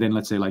 and then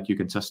let's say like you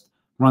can just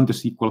run the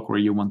SQL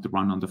query you want to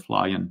run on the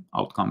fly, and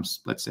out comes,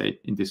 let's say,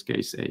 in this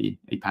case, a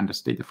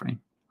pandas data frame.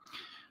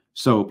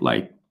 So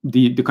like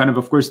the kind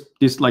of course,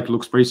 this like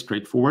looks very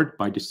straightforward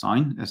by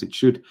design, as it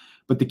should.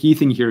 But the key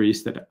thing here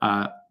is that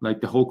like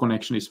the whole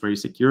connection is very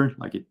secure,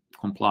 like it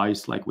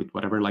complies like with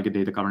whatever like a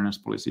data governance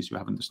policies you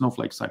have on the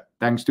Snowflake side,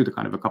 thanks to the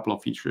kind of a couple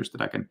of features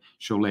that I can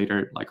show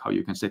later, like how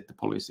you can set the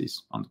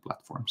policies on the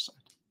platform side.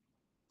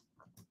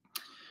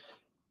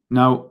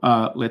 Now,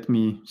 let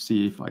me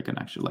see if I can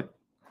actually like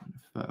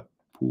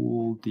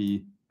pull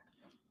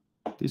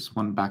this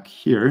one back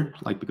here,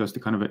 like because the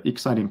kind of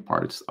exciting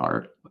parts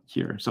are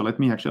here. So let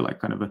me actually like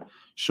kind of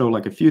show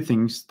like a few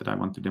things that I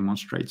want to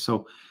demonstrate.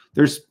 So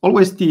there's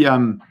always the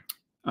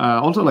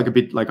also like a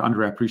bit like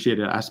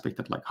underappreciated aspect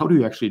that like how do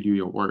you actually do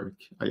your work?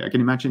 I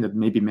can imagine that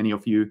maybe many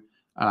of you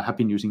have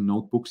been using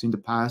notebooks in the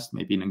past,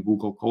 maybe in a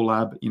Google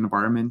Colab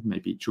environment,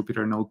 maybe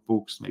Jupyter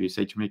notebooks, maybe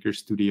SageMaker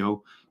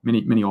Studio,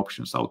 many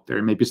options out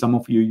there. Maybe some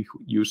of you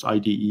use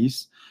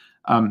IDEs.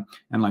 And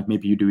like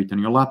maybe you do it on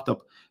your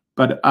laptop,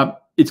 but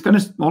it's kind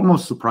of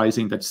almost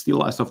surprising that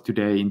still as of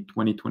today in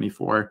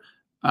 2024,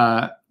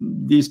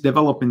 these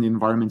development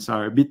environments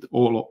are a bit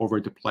all over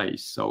the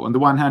place. So on the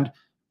one hand,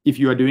 if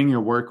you are doing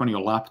your work on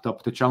your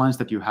laptop, the challenge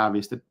that you have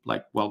is that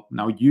like, well,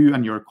 now you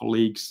and your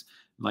colleagues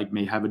like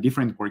may have a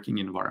different working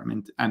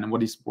environment. And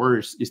what is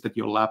worse is that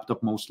your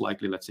laptop, most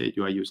likely, let's say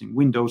you are using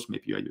Windows,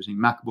 maybe you are using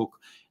MacBook.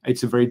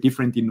 It's a very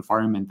different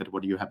environment than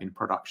what you have in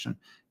production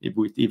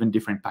with even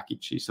different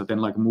packages. So then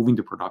like moving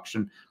to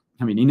production,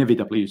 I mean,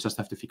 inevitably, you just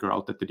have to figure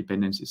out that the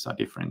dependencies are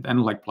different.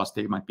 And like, plus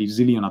there might be a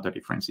zillion other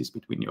differences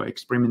between your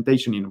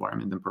experimentation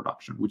environment and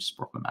production, which is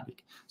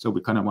problematic. So we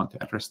kind of want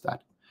to address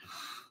that.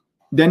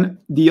 Then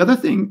the other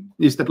thing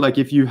is that like,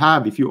 if you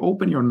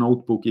open your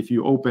notebook, if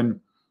you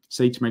open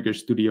SageMaker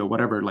Studio,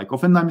 whatever, like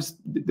oftentimes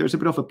there's a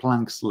bit of a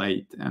blank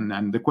slate. And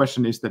then the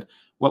question is that,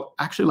 well,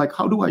 actually, like,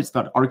 how do I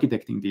start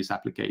architecting these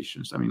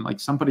applications? I mean, like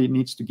somebody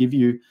needs to give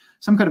you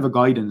some kind of a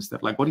guidance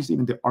that like, what is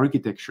even the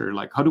architecture?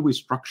 Like, how do we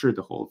structure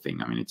the whole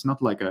thing? I mean, it's not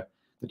like that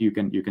you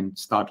can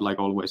start like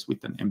always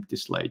with an empty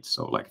slate.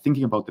 So like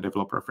thinking about the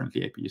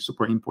developer-friendly API is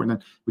super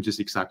important, which is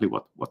exactly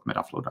what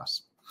Metaflow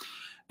does.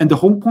 And the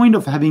whole point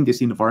of having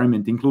this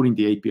environment, including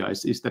the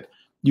APIs, is that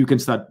you can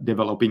start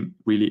developing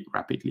really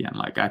rapidly and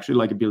like actually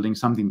like building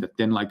something that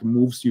then like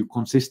moves you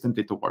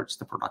consistently towards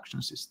the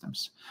production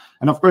systems.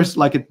 And of course,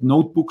 like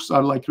notebooks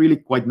are like really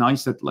quite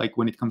nice at like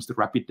when it comes to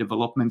rapid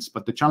developments.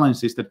 But the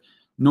challenge is that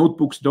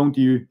notebooks don't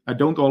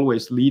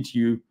always lead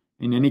you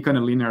in any kind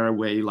of linear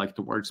way like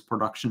towards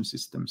production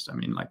systems. I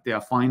mean, like they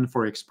are fine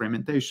for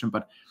experimentation,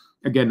 but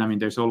again, I mean,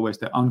 there's always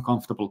the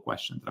uncomfortable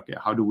question that, okay,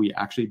 how do we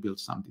actually build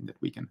something that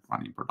we can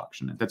run in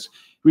production? And that's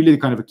really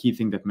kind of a key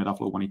thing that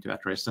Metaflow wanted to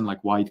address, and like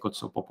why it got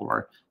so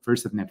popular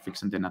first at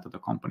Netflix and then at other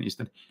companies.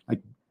 That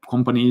like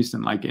companies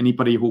and like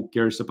anybody who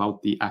cares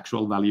about the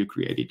actual value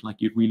created,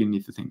 like you really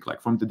need to think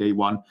like from the day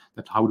one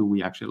that how do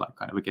we actually like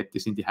kind of get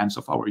this in the hands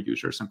of our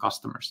users and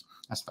customers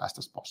as fast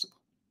as possible.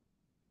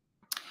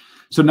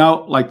 So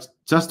now, like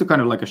just to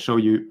kind of like show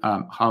you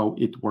how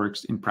it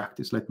works in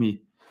practice, let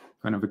me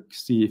kind of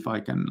see if I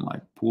can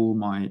like pull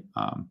my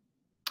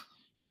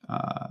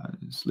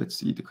let's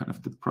see the kind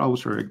of the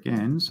browser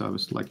again. So I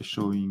was like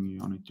showing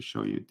you, I need to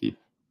show you the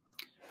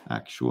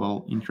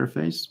actual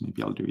interface.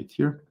 Maybe I'll do it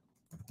here.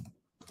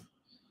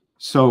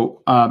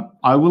 So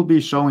I will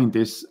be showing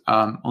this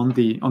on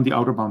the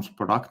Outerbounds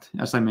product.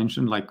 As I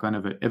mentioned, like kind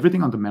of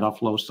everything on the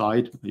Metaflow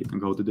side. You can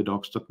go to the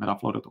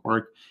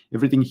docs.metaflow.org.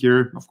 Everything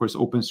here, of course,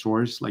 open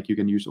source. Like you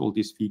can use all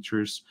these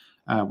features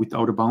with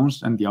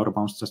Outerbounds, and the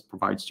Outerbounds just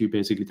provides you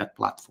basically that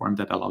platform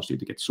that allows you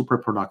to get super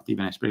productive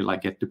and especially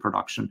like get to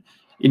production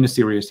in a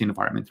serious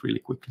environment really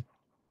quickly.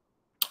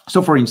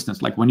 So for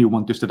instance, like when you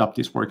want to set up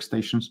these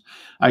workstations,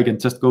 I can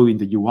just go in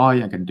the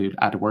UI, I can do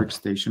add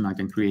workstation, I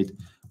can create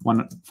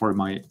one for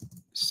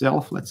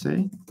myself, let's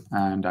say,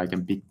 and I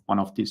can pick one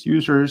of these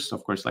users.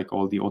 Of course, like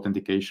all the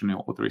authentication and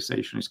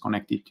authorization is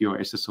connected to your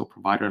SSO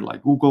provider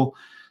like Google.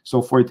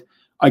 So for it,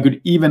 I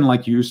could even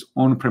like use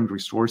on-prem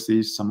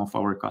resources. Some of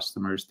our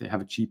customers, they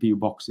have GPU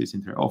boxes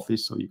in their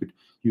office, so you could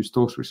use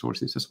those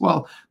resources as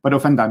well. But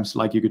oftentimes,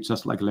 like you could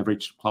just like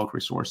leverage cloud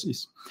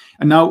resources.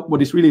 And now,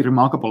 what is really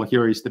remarkable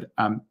here is that,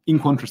 in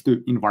contrast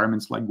to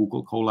environments like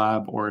Google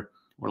Colab or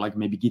like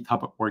maybe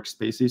GitHub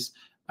workspaces,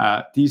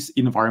 these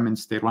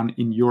environments, they run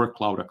in your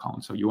cloud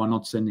account. So you are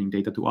not sending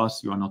data to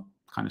us. You are not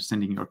kind of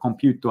sending your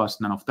compute to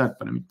us. None of that.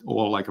 But I mean,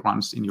 all like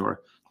runs in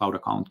your cloud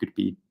account. Could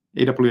be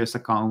AWS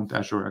account,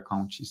 Azure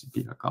account,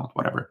 GCP account,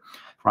 whatever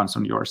runs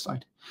on your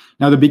side.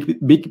 Now, the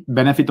big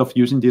benefit of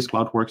using these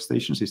cloud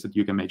workstations is that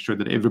you can make sure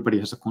that everybody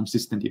has a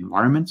consistent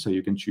environment. So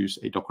you can choose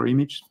a Docker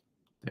image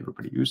that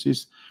everybody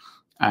uses.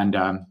 And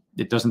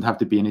it doesn't have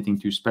to be anything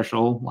too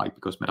special, like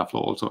because Metaflow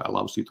also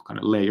allows you to kind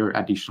of layer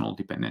additional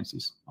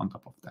dependencies on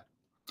top of that.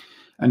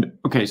 And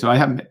okay, so I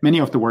have many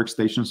of the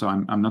workstations, so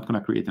I'm not going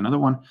to create another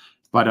one.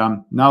 But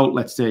now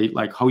let's say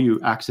like how you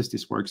access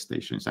this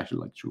workstation is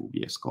actually like through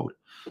VS Code.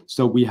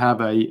 So we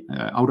have a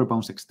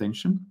Outerbounds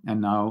extension, and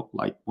now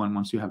like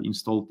once you have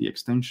installed the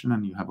extension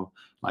and you have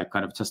like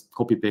kind of just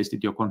copy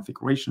pasted your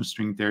configuration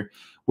string there,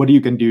 what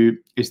you can do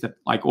is that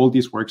like all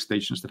these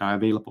workstations that are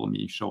available to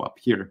me show up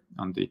here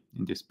in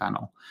this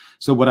panel.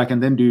 So what I can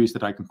then do is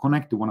that I can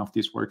connect to one of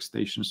these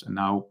workstations, and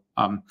now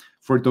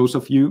for those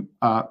of you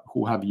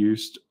who have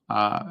used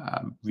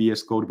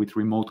VS Code with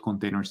remote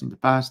containers in the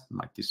past,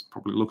 like this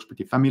probably looks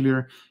pretty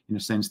familiar in a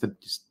sense that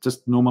it's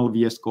just normal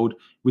VS Code,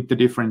 with the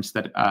difference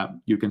that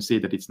you can see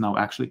that it's now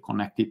actually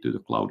connected to the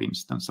cloud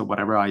instance. So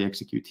whatever I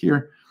execute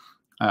here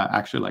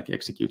actually like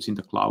executes in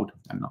the cloud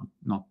and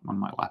not on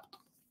my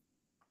laptop.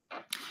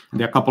 And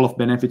there are a couple of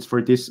benefits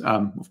for this.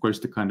 Of course,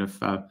 the kind of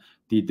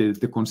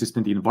the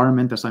consistent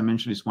environment, as I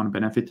mentioned, is one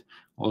benefit.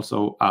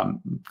 Also,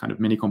 kind of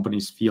many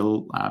companies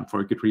feel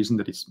for a good reason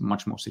that it's a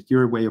much more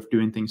secure way of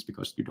doing things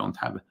because you don't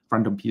have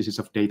random pieces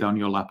of data on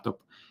your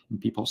laptop, in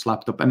people's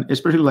laptop. And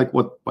especially like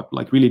what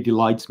like really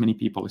delights many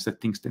people is that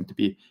things tend to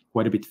be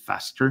quite a bit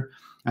faster,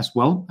 as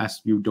well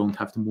as you don't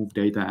have to move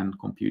data and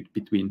compute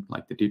between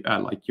like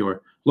like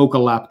your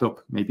local laptop,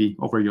 maybe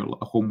over your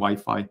home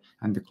Wi-Fi,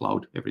 and the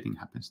cloud. Everything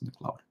happens in the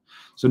cloud.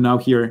 So now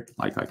here,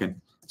 like I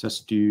can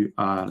just do,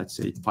 let's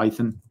say,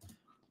 Python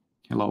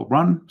hello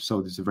run.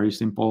 So this is very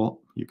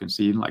simple. You can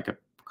see like a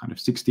kind of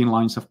 16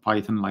 lines of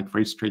Python, like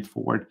very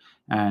straightforward,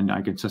 and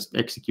I can just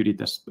execute it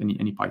as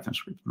any Python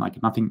script.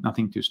 Like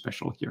nothing too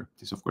special here.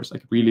 This is of course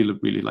like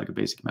really like a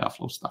basic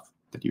Metaflow stuff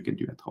that you can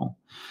do at home.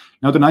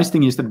 Now the nice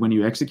thing is that when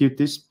you execute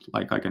this,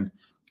 like I can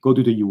go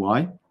to the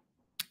UI,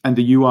 and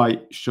the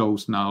UI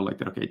shows now like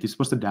that. Okay, this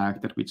was the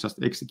DAG that we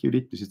just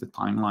executed. This is the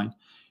timeline.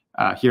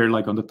 Here,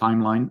 like on the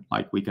timeline,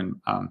 like we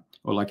can,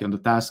 or like on the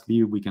task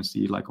view, we can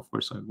see like, of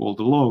course, all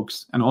the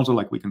logs, and also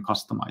like we can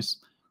customize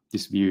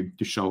this view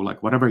to show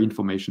like whatever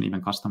information,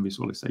 even custom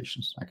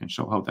visualizations. I can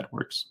show how that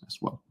works as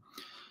well.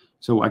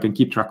 So I can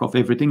keep track of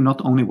everything,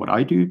 not only what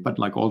I do, but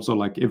like also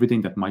like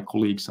everything that my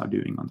colleagues are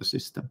doing on the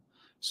system.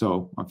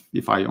 So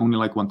if I only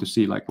like want to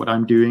see like what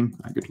I'm doing,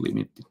 I could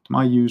limit it to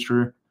my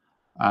user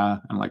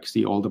and like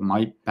see all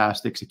my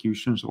past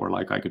executions, or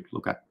like I could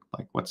look at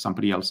like what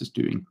somebody else is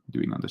doing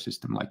on the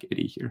system, like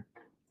Eddie here,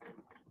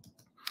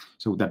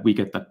 so that we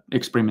get that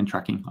experiment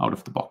tracking out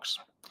of the box.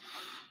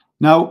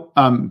 Now,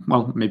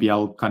 well, maybe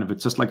I'll kind of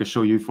just like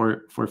show you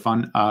for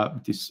fun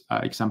this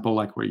example,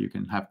 like where you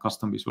can have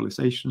custom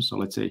visualization. So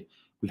let's say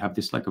we have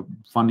this like a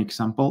fun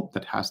example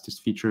that has this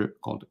feature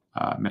called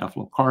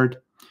Metaflow card.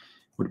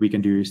 What we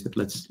can do is that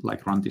let's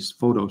like run this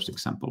photos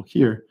example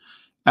here.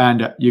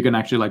 And you can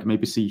actually like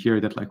maybe see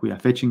here that like we are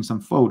fetching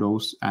some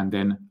photos, and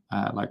then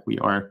like we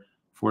are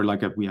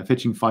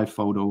fetching 5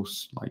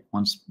 photos like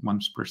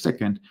once per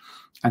second,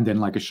 and then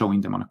like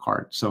showing them on a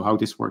card. So how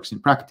this works in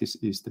practice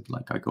is that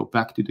like I go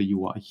back to the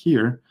UI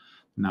here.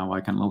 Now I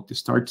can load the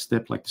start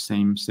step, like the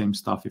same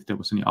stuff. If there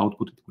was any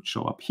output, it would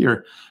show up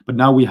here. But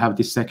now we have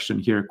this section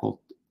here called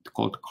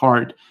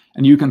card,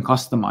 and you can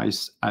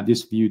customize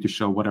this view to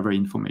show whatever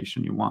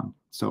information you want.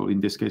 So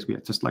in this case, we are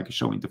just like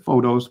showing the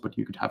photos, but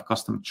you could have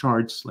custom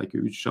charts, like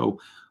you would show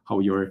how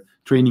your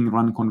training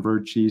run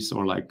converges,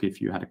 or like if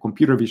you had a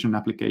computer vision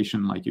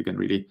application, like you can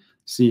really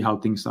see how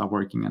things are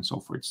working and so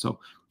forth. So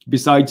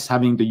besides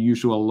having the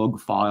usual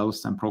log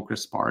files and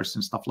progress bars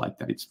and stuff like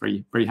that, it's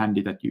very, very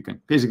handy that you can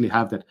basically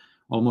have that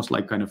almost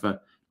like kind of a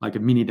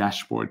mini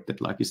dashboard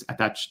that like is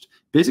attached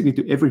basically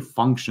to every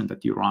function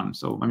that you run.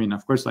 So, I mean,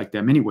 of course, like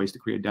there are many ways to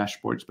create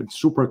dashboards, but it's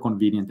super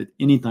convenient that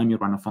anytime you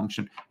run a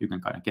function, you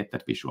can kind of get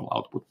that visual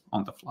output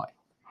on the fly.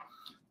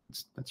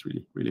 That's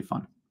really, really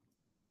fun.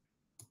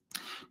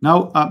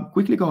 Now,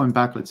 quickly going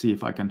back, let's see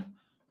if I can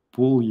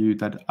pull you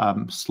that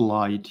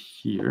slide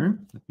here.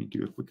 Let me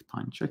do a quick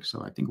time check.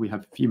 So I think we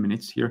have a few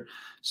minutes here.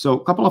 So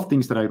a couple of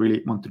things that I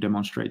really want to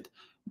demonstrate.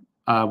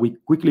 We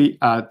quickly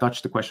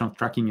touched the question of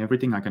tracking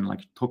everything. I can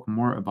like talk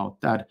more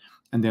about that,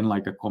 and then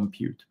like a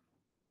compute.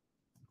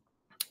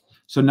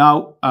 So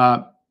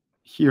now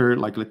here,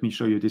 like let me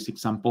show you this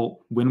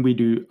example. When we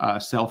do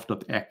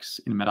self.x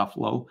in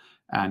Metaflow,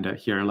 and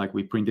here like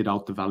we printed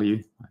out the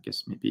value. I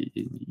guess maybe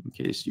in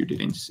case you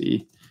didn't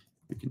see,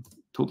 you can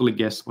totally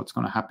guess what's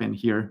going to happen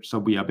here. So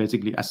we are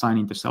basically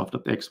assigning the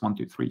self.x 1,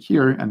 2, 3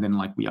 here, and then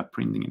like we are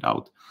printing it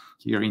out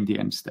here in the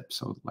end step.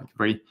 So like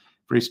very,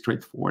 very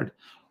straightforward.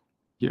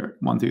 Here,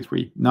 1, 2,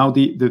 3. Now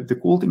the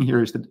cool thing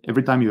here is that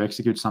every time you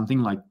execute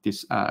something like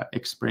this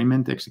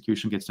experiment,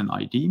 execution gets an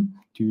ID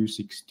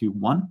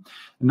 2621.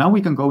 And now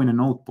we can go in a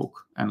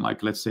notebook, and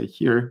like let's say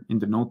here in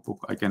the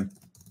notebook I can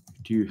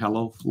do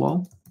hello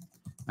flow,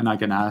 and I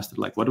can ask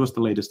like what was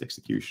the latest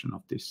execution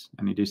of this,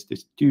 and it is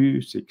this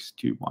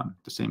 2621,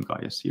 the same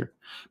guy as here.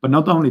 But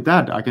not only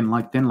that, I can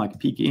like then like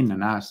peek in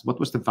and ask what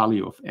was the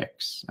value of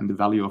x, and the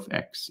value of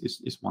x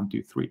is 1,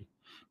 2, 3.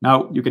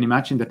 Now you can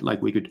imagine that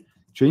like we could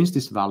change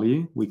this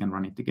value, we can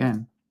run it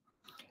again.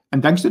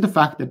 And thanks to the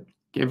fact that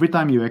every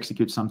time you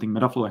execute something,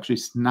 Metaflow actually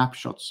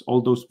snapshots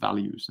all those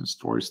values and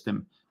stores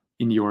them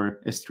in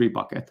your S3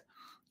 bucket.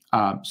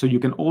 So you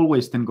can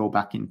always then go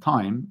back in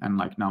time, and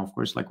like now, of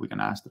course, like we can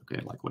ask,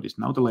 okay, like what is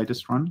now the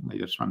latest run?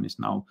 Latest run is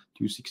now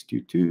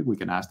 2622. We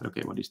can ask,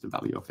 okay, what is the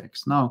value of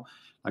x now?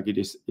 Like it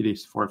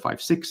is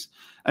 456.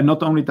 And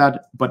not only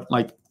that, but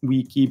like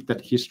we keep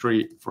that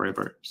history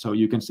forever. So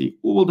you can see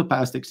all the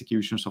past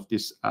executions of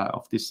this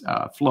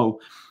flow.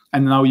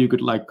 And now you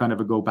could like kind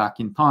of go back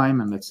in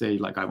time, and let's say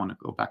like I want to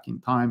go back in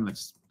time.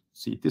 Let's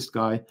see this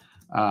guy.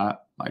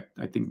 Like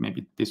I think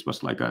maybe this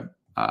was like a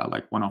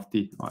like one of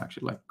the, or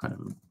actually like kind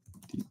of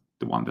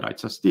the one that I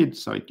just did.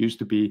 So it used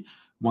to be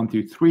 1,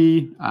 2,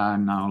 3,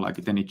 and now like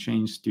then it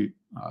changed to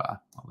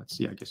well, let's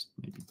see, I guess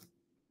maybe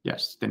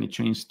yes, then it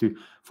changed to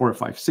 4,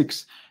 5,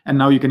 6. And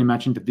now you can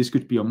imagine that this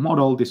could be a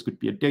model, this could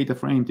be a data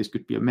frame, this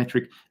could be a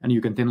metric, and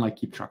you can then like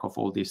keep track of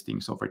all these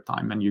things over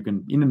time. And you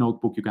can, in a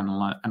notebook, you can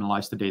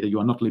analyze the data. You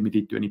are not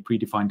limited to any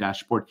predefined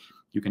dashboard.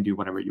 You can do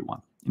whatever you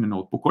want in a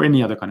notebook or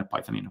any other kind of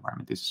Python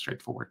environment. This is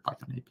straightforward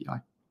Python API.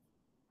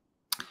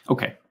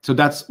 Okay, so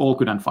that's all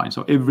good and fine.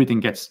 So everything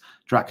gets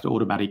tracked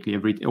automatically.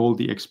 All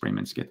the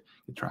experiments get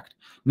tracked.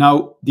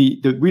 Now,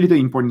 the really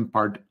important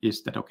part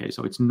is that, okay,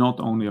 so it's not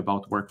only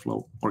about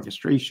workflow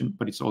orchestration,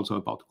 but it's also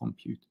about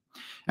compute.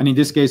 And in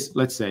this case,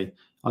 let's say,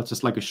 I'll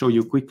just like show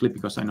you quickly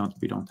because I know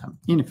that we don't have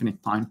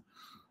infinite time.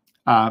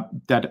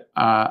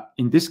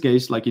 In this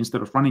case, like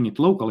instead of running it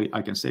locally,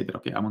 I can say that,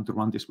 okay, I want to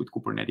run this with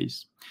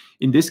Kubernetes.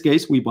 In this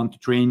case, we want to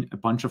train a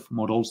bunch of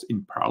models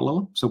in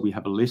parallel. So we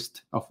have a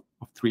list of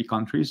 3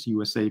 countries,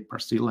 USA,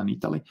 Brazil, and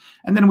Italy.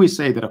 And then we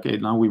say that, okay,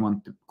 now we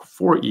want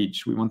for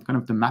each, we want kind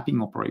of the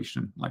mapping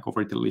operation, like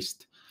over the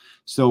list.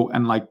 So,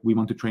 and like we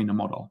want to train a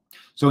model.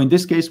 So in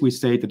this case, we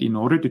say that in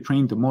order to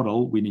train the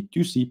model, we need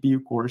 2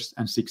 CPU cores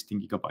and 16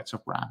 gigabytes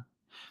of RAM.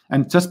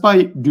 And just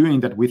by doing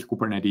that with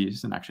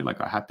Kubernetes, and actually like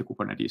I had the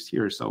Kubernetes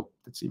here, so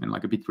that's even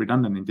like a bit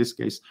redundant in this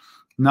case.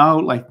 Now,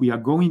 like we are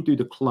going to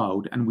the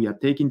cloud and we are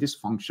taking this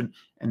function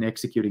and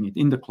executing it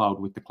in the cloud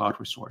with the cloud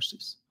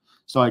resources.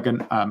 So I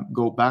can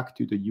go back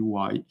to the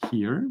UI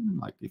here.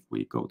 Like if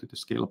we go to the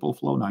scalable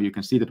flow, now you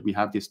can see that we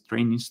have these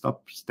training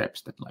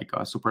steps that like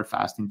are super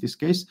fast in this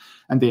case,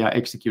 and they are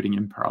executing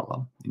in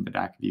parallel. In the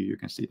DAC view, you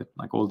can see that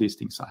like all these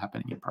things are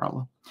happening in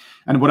parallel.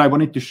 And what I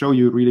wanted to show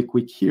you really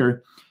quick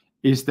here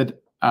is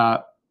that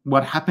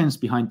what happens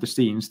behind the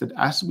scenes, that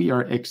as we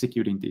are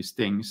executing these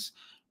things,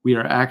 we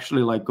are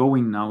actually like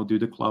going now to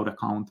the cloud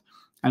account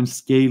and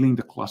scaling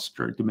the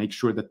cluster to make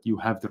sure that you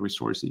have the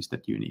resources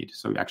that you need.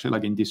 So actually,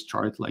 like in this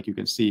chart, like you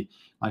can see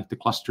like the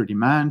cluster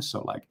demand.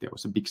 So like there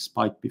was a big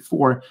spike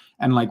before,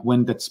 and like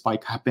when that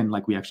spike happened,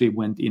 like we actually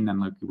went in and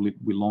like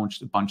we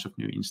launched a bunch of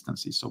new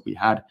instances. So we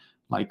had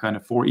like kind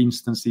of 4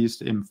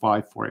 instances,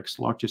 M5, 4x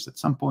largest at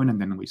some point, and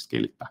then we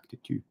scale it back to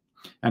 2.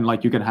 And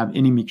like you can have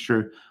any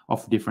mixture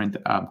of different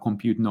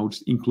compute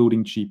nodes,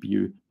 including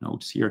GPU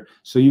nodes here.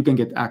 So you can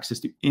get access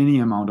to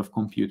any amount of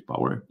compute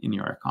power in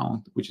your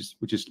account, which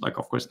is like,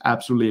 of course,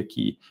 absolutely a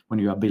key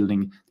when you are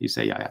building these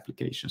AI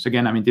applications.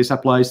 Again, I mean, this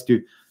applies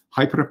to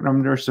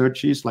hyperparameter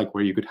searches, like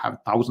where you could have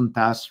 1,000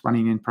 tasks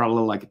running in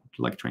parallel,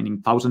 like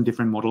training 1,000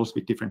 different models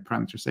with different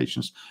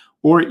parameterizations,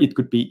 or it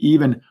could be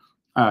even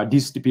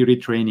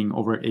distributed training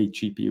over a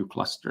GPU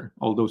cluster.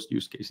 All those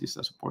use cases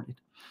are supported.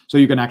 So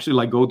you can actually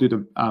like go to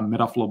the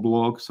Metaflow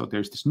blog. So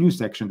there's this new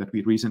section that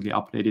we recently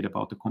updated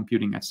about the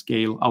computing at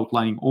scale,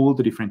 outlining all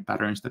the different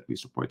patterns that we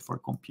support for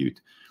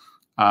compute,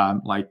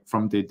 like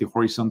from the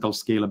horizontal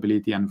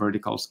scalability and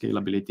vertical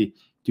scalability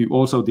to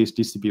also these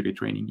distributed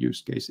training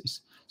use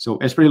cases. So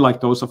especially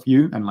like those of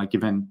you, and like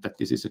given that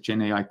this is a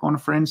GenAI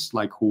conference,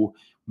 like who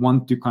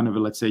want to kind of,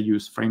 let's say,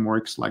 use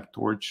frameworks like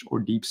Torch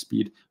or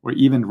DeepSpeed or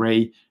even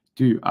Ray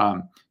to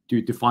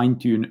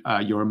fine-tune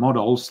your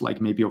models,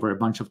 like maybe over a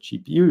bunch of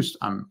GPUs,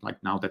 like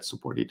now that's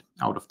supported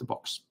out of the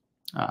box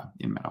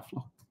in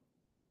Metaflow.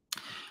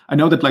 I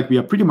know that like we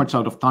are pretty much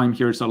out of time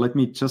here, so let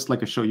me just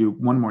like show you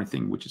one more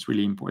thing, which is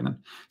really important.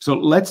 So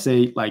let's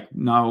say like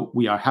now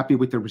we are happy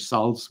with the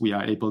results, we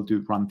are able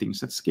to run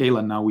things at scale,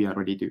 and now we are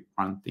ready to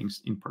run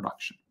things in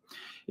production.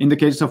 In the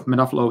case of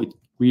Metaflow, it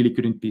really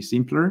couldn't be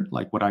simpler.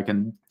 Like what I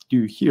can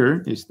do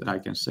here is that I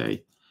can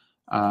say,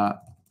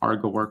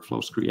 Argo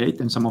Workflows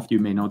create, and some of you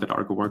may know that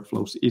Argo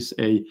Workflows is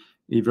a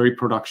very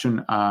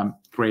production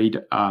grade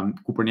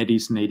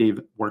Kubernetes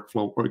native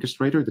workflow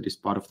orchestrator that is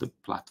part of the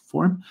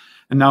platform.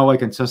 And now I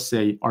can just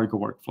say Argo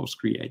Workflows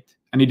create,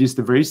 and it is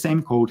the very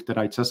same code that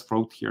I just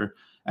wrote here.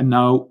 And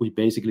now we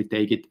basically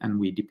take it and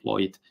we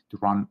deploy it to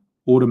run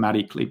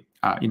automatically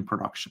in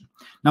production.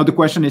 Now the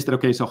question is that,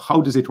 okay, so how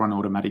does it run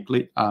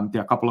automatically?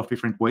 There are a couple of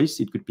different ways.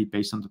 It could be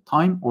based on the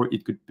time, or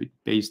it could be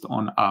based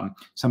on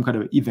some kind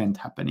of event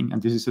happening.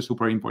 And this is a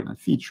super important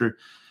feature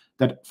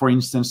that, for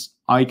instance,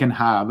 I can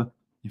have,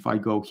 if I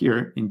go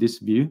here in this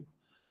view,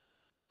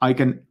 I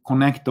can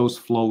connect those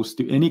flows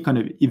to any kind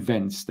of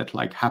events that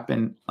like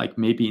happen, like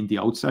maybe in the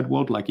outside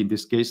world, like in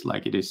this case,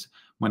 like it is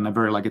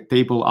whenever like a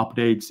table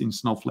updates in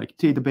Snowflake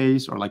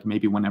database, or like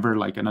maybe whenever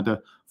like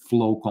another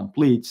flow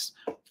completes,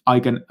 I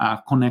can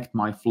connect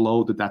my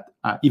flow to that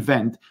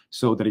event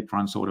so that it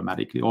runs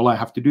automatically. All I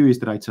have to do is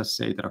that I just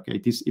say that, okay,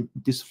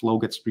 this flow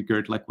gets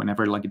triggered like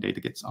whenever like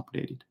data gets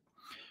updated.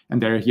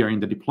 And there here in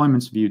the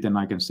deployments view, then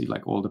I can see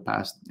like all the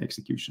past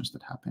executions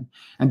that happen.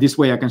 And this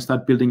way I can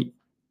start building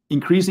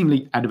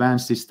increasingly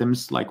advanced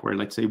systems, like where,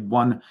 let's say,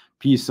 one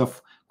piece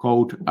of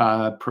code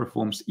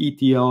performs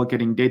ETL,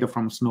 getting data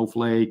from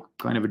Snowflake,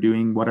 kind of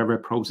doing whatever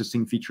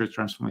processing feature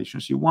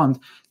transformations you want.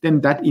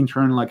 Then that in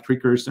turn like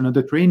triggers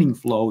another training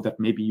flow that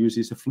maybe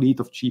uses a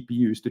fleet of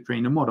GPUs to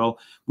train a model,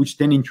 which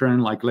then in turn,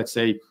 like, let's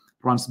say,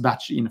 runs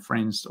batch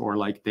inference, or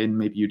like then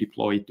maybe you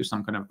deploy it to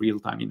some kind of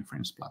real-time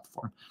inference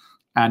platform.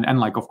 And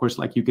like, of course,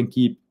 like you can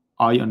keep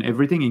eye on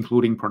everything,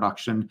 including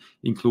production,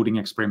 including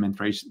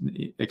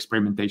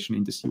experimentation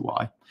in this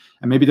UI.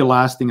 And maybe the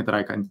last thing that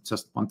I can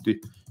just want to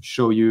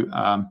show you,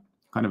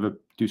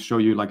 to show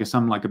you like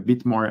a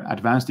bit more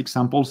advanced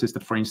examples, is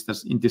that, for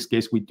instance, in this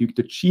case, we took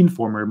the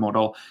GeneFormer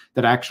model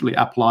that actually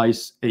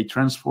applies a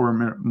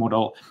transformer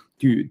model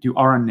to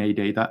RNA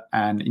data.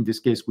 And in this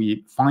case,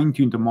 we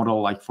fine-tuned the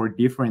model like for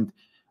different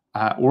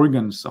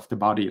organs of the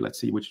body. Let's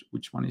see which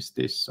one is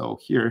this. So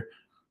here,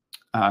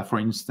 for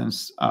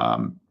instance,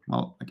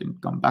 well, I can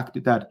come back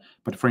to that.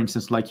 But for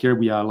instance, like here,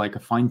 we are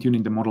like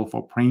fine-tuning the model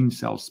for brain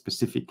cells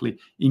specifically,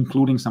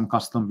 including some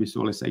custom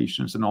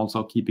visualizations, and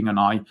also keeping an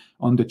eye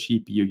on the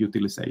GPU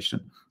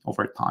utilization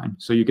over time.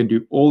 So you can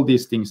do all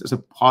these things as a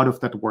part of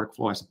that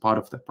workflow, as a part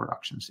of the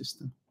production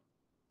system.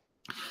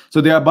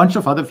 So there are a bunch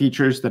of other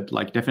features that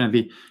like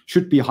definitely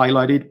should be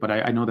highlighted, but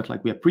I know that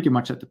like we are pretty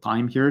much at the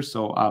time here.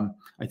 So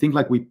I think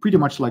like we pretty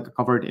much like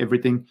covered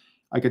everything.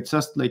 I could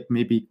just like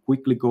maybe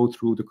quickly go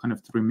through the kind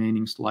of the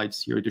remaining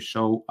slides here to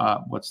show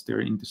what's there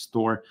in the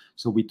store.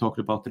 So we talked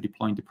about the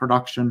deploying to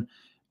production,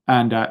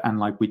 and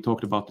like we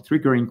talked about the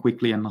triggering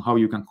quickly and how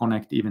you can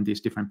connect even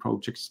these different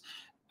projects.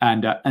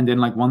 And then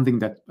like one thing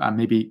that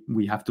maybe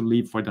we have to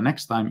leave for the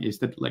next time is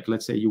that, like,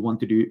 let's say you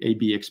want to do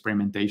A/B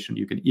experimentation,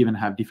 you can even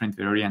have different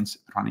variants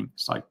running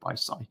side by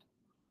side.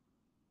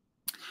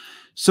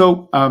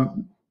 So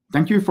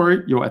thank you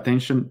for your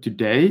attention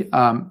today.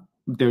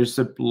 There's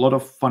a lot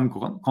of fun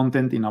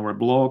content in our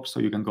blog, so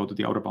you can go to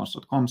the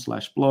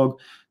outerbounds.com/blog.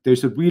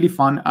 There's a really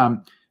fun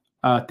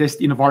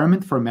test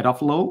environment for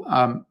Metaflow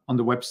on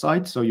the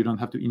website, so you don't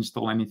have to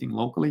install anything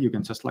locally. You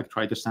can just like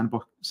try the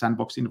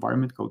sandbox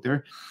environment, go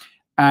there.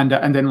 And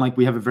then like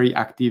we have a very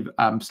active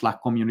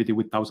Slack community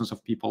with thousands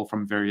of people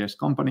from various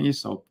companies.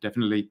 So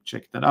definitely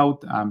check that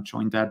out.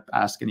 Join that,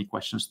 ask any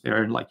questions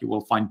there. Like you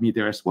will find me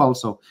there as well.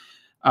 So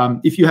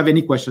if you have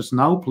any questions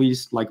now,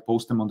 please like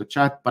post them on the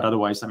chat. But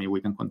otherwise, I mean,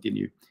 we can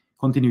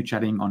continue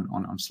chatting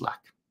on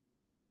Slack.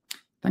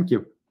 Thank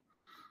you.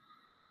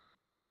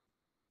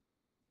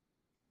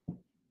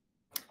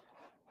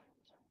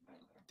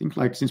 I think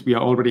like since we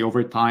are already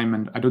over time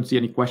and I don't see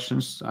any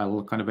questions,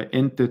 I'll kind of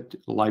end the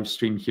live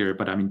stream here.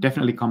 But I mean,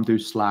 definitely come to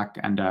Slack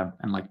and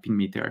like ping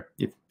me there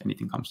if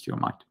anything comes to your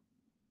mind.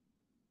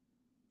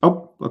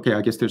 Oh, okay.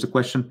 I guess there's a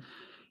question.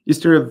 Is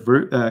there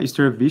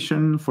a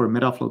vision for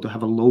Metaflow to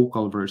have a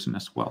local version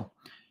as well?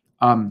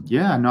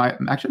 Yeah, no,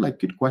 actually like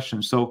good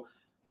question. So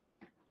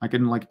I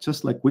can like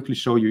just like quickly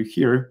show you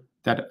here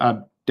that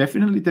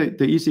definitely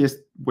the easiest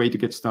way to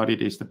get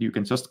started is that you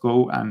can just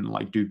go and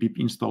like do pip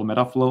install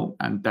Metaflow,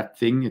 and that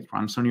thing, it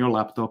runs on your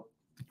laptop,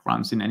 it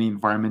runs in any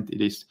environment.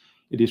 It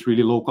is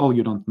really local.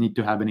 You don't need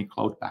to have any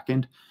cloud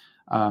backend.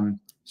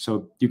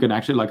 So you can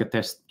actually like a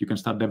test, you can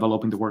start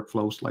developing the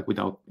workflows like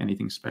without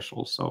anything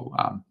special. So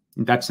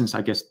in that sense,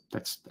 I guess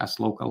that's as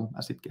local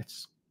as it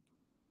gets.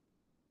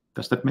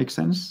 Does that make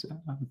sense?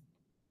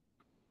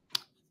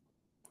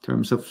 In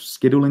terms of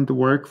scheduling the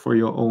work for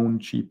your own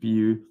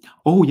GPU.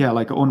 Oh yeah,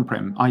 like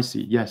on-prem. I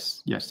see.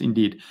 Yes,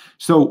 indeed.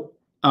 So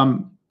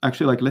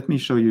actually, like let me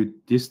show you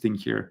this thing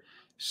here.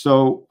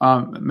 So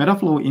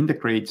Metaflow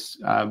integrates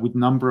with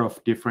number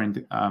of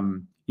different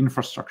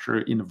infrastructure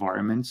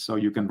environments. So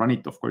you can run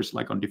it, of course,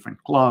 like on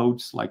different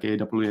clouds, like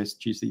AWS,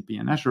 GCP,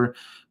 and Azure,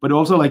 but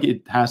also like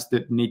it has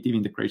the native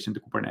integration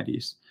to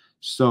Kubernetes.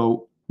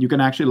 So you can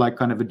actually like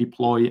kind of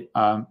deploy,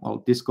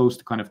 well, this goes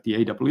to kind of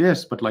the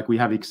AWS, but like we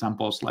have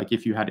examples, like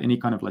if you had any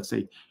kind of, let's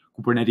say,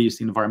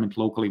 Kubernetes environment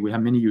locally, we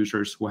have many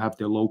users who have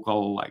their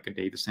local, like a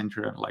data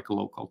center and like a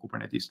local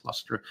Kubernetes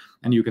cluster,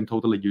 and you can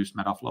totally use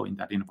Metaflow in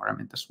that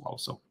environment as well.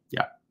 So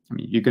yeah, I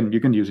mean, you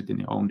can use it in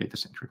your own data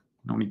center.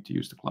 No need to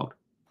use the cloud.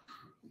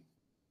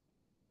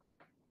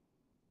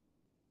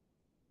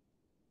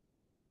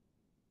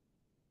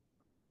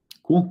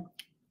 Cool.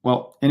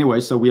 Well,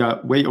 anyway, so we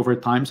are way over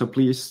time, so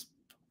please.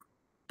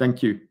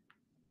 Thank you.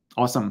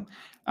 Awesome.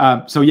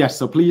 So yes,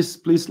 so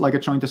please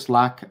like join the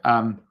Slack,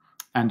 and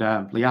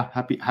yeah,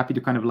 happy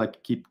to kind of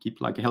like keep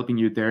like helping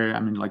you there.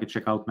 I mean, like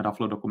check out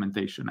Metaflow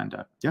documentation, and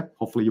yeah,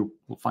 hopefully you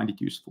will find it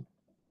useful.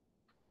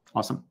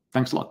 Awesome.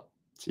 Thanks a lot.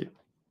 See you.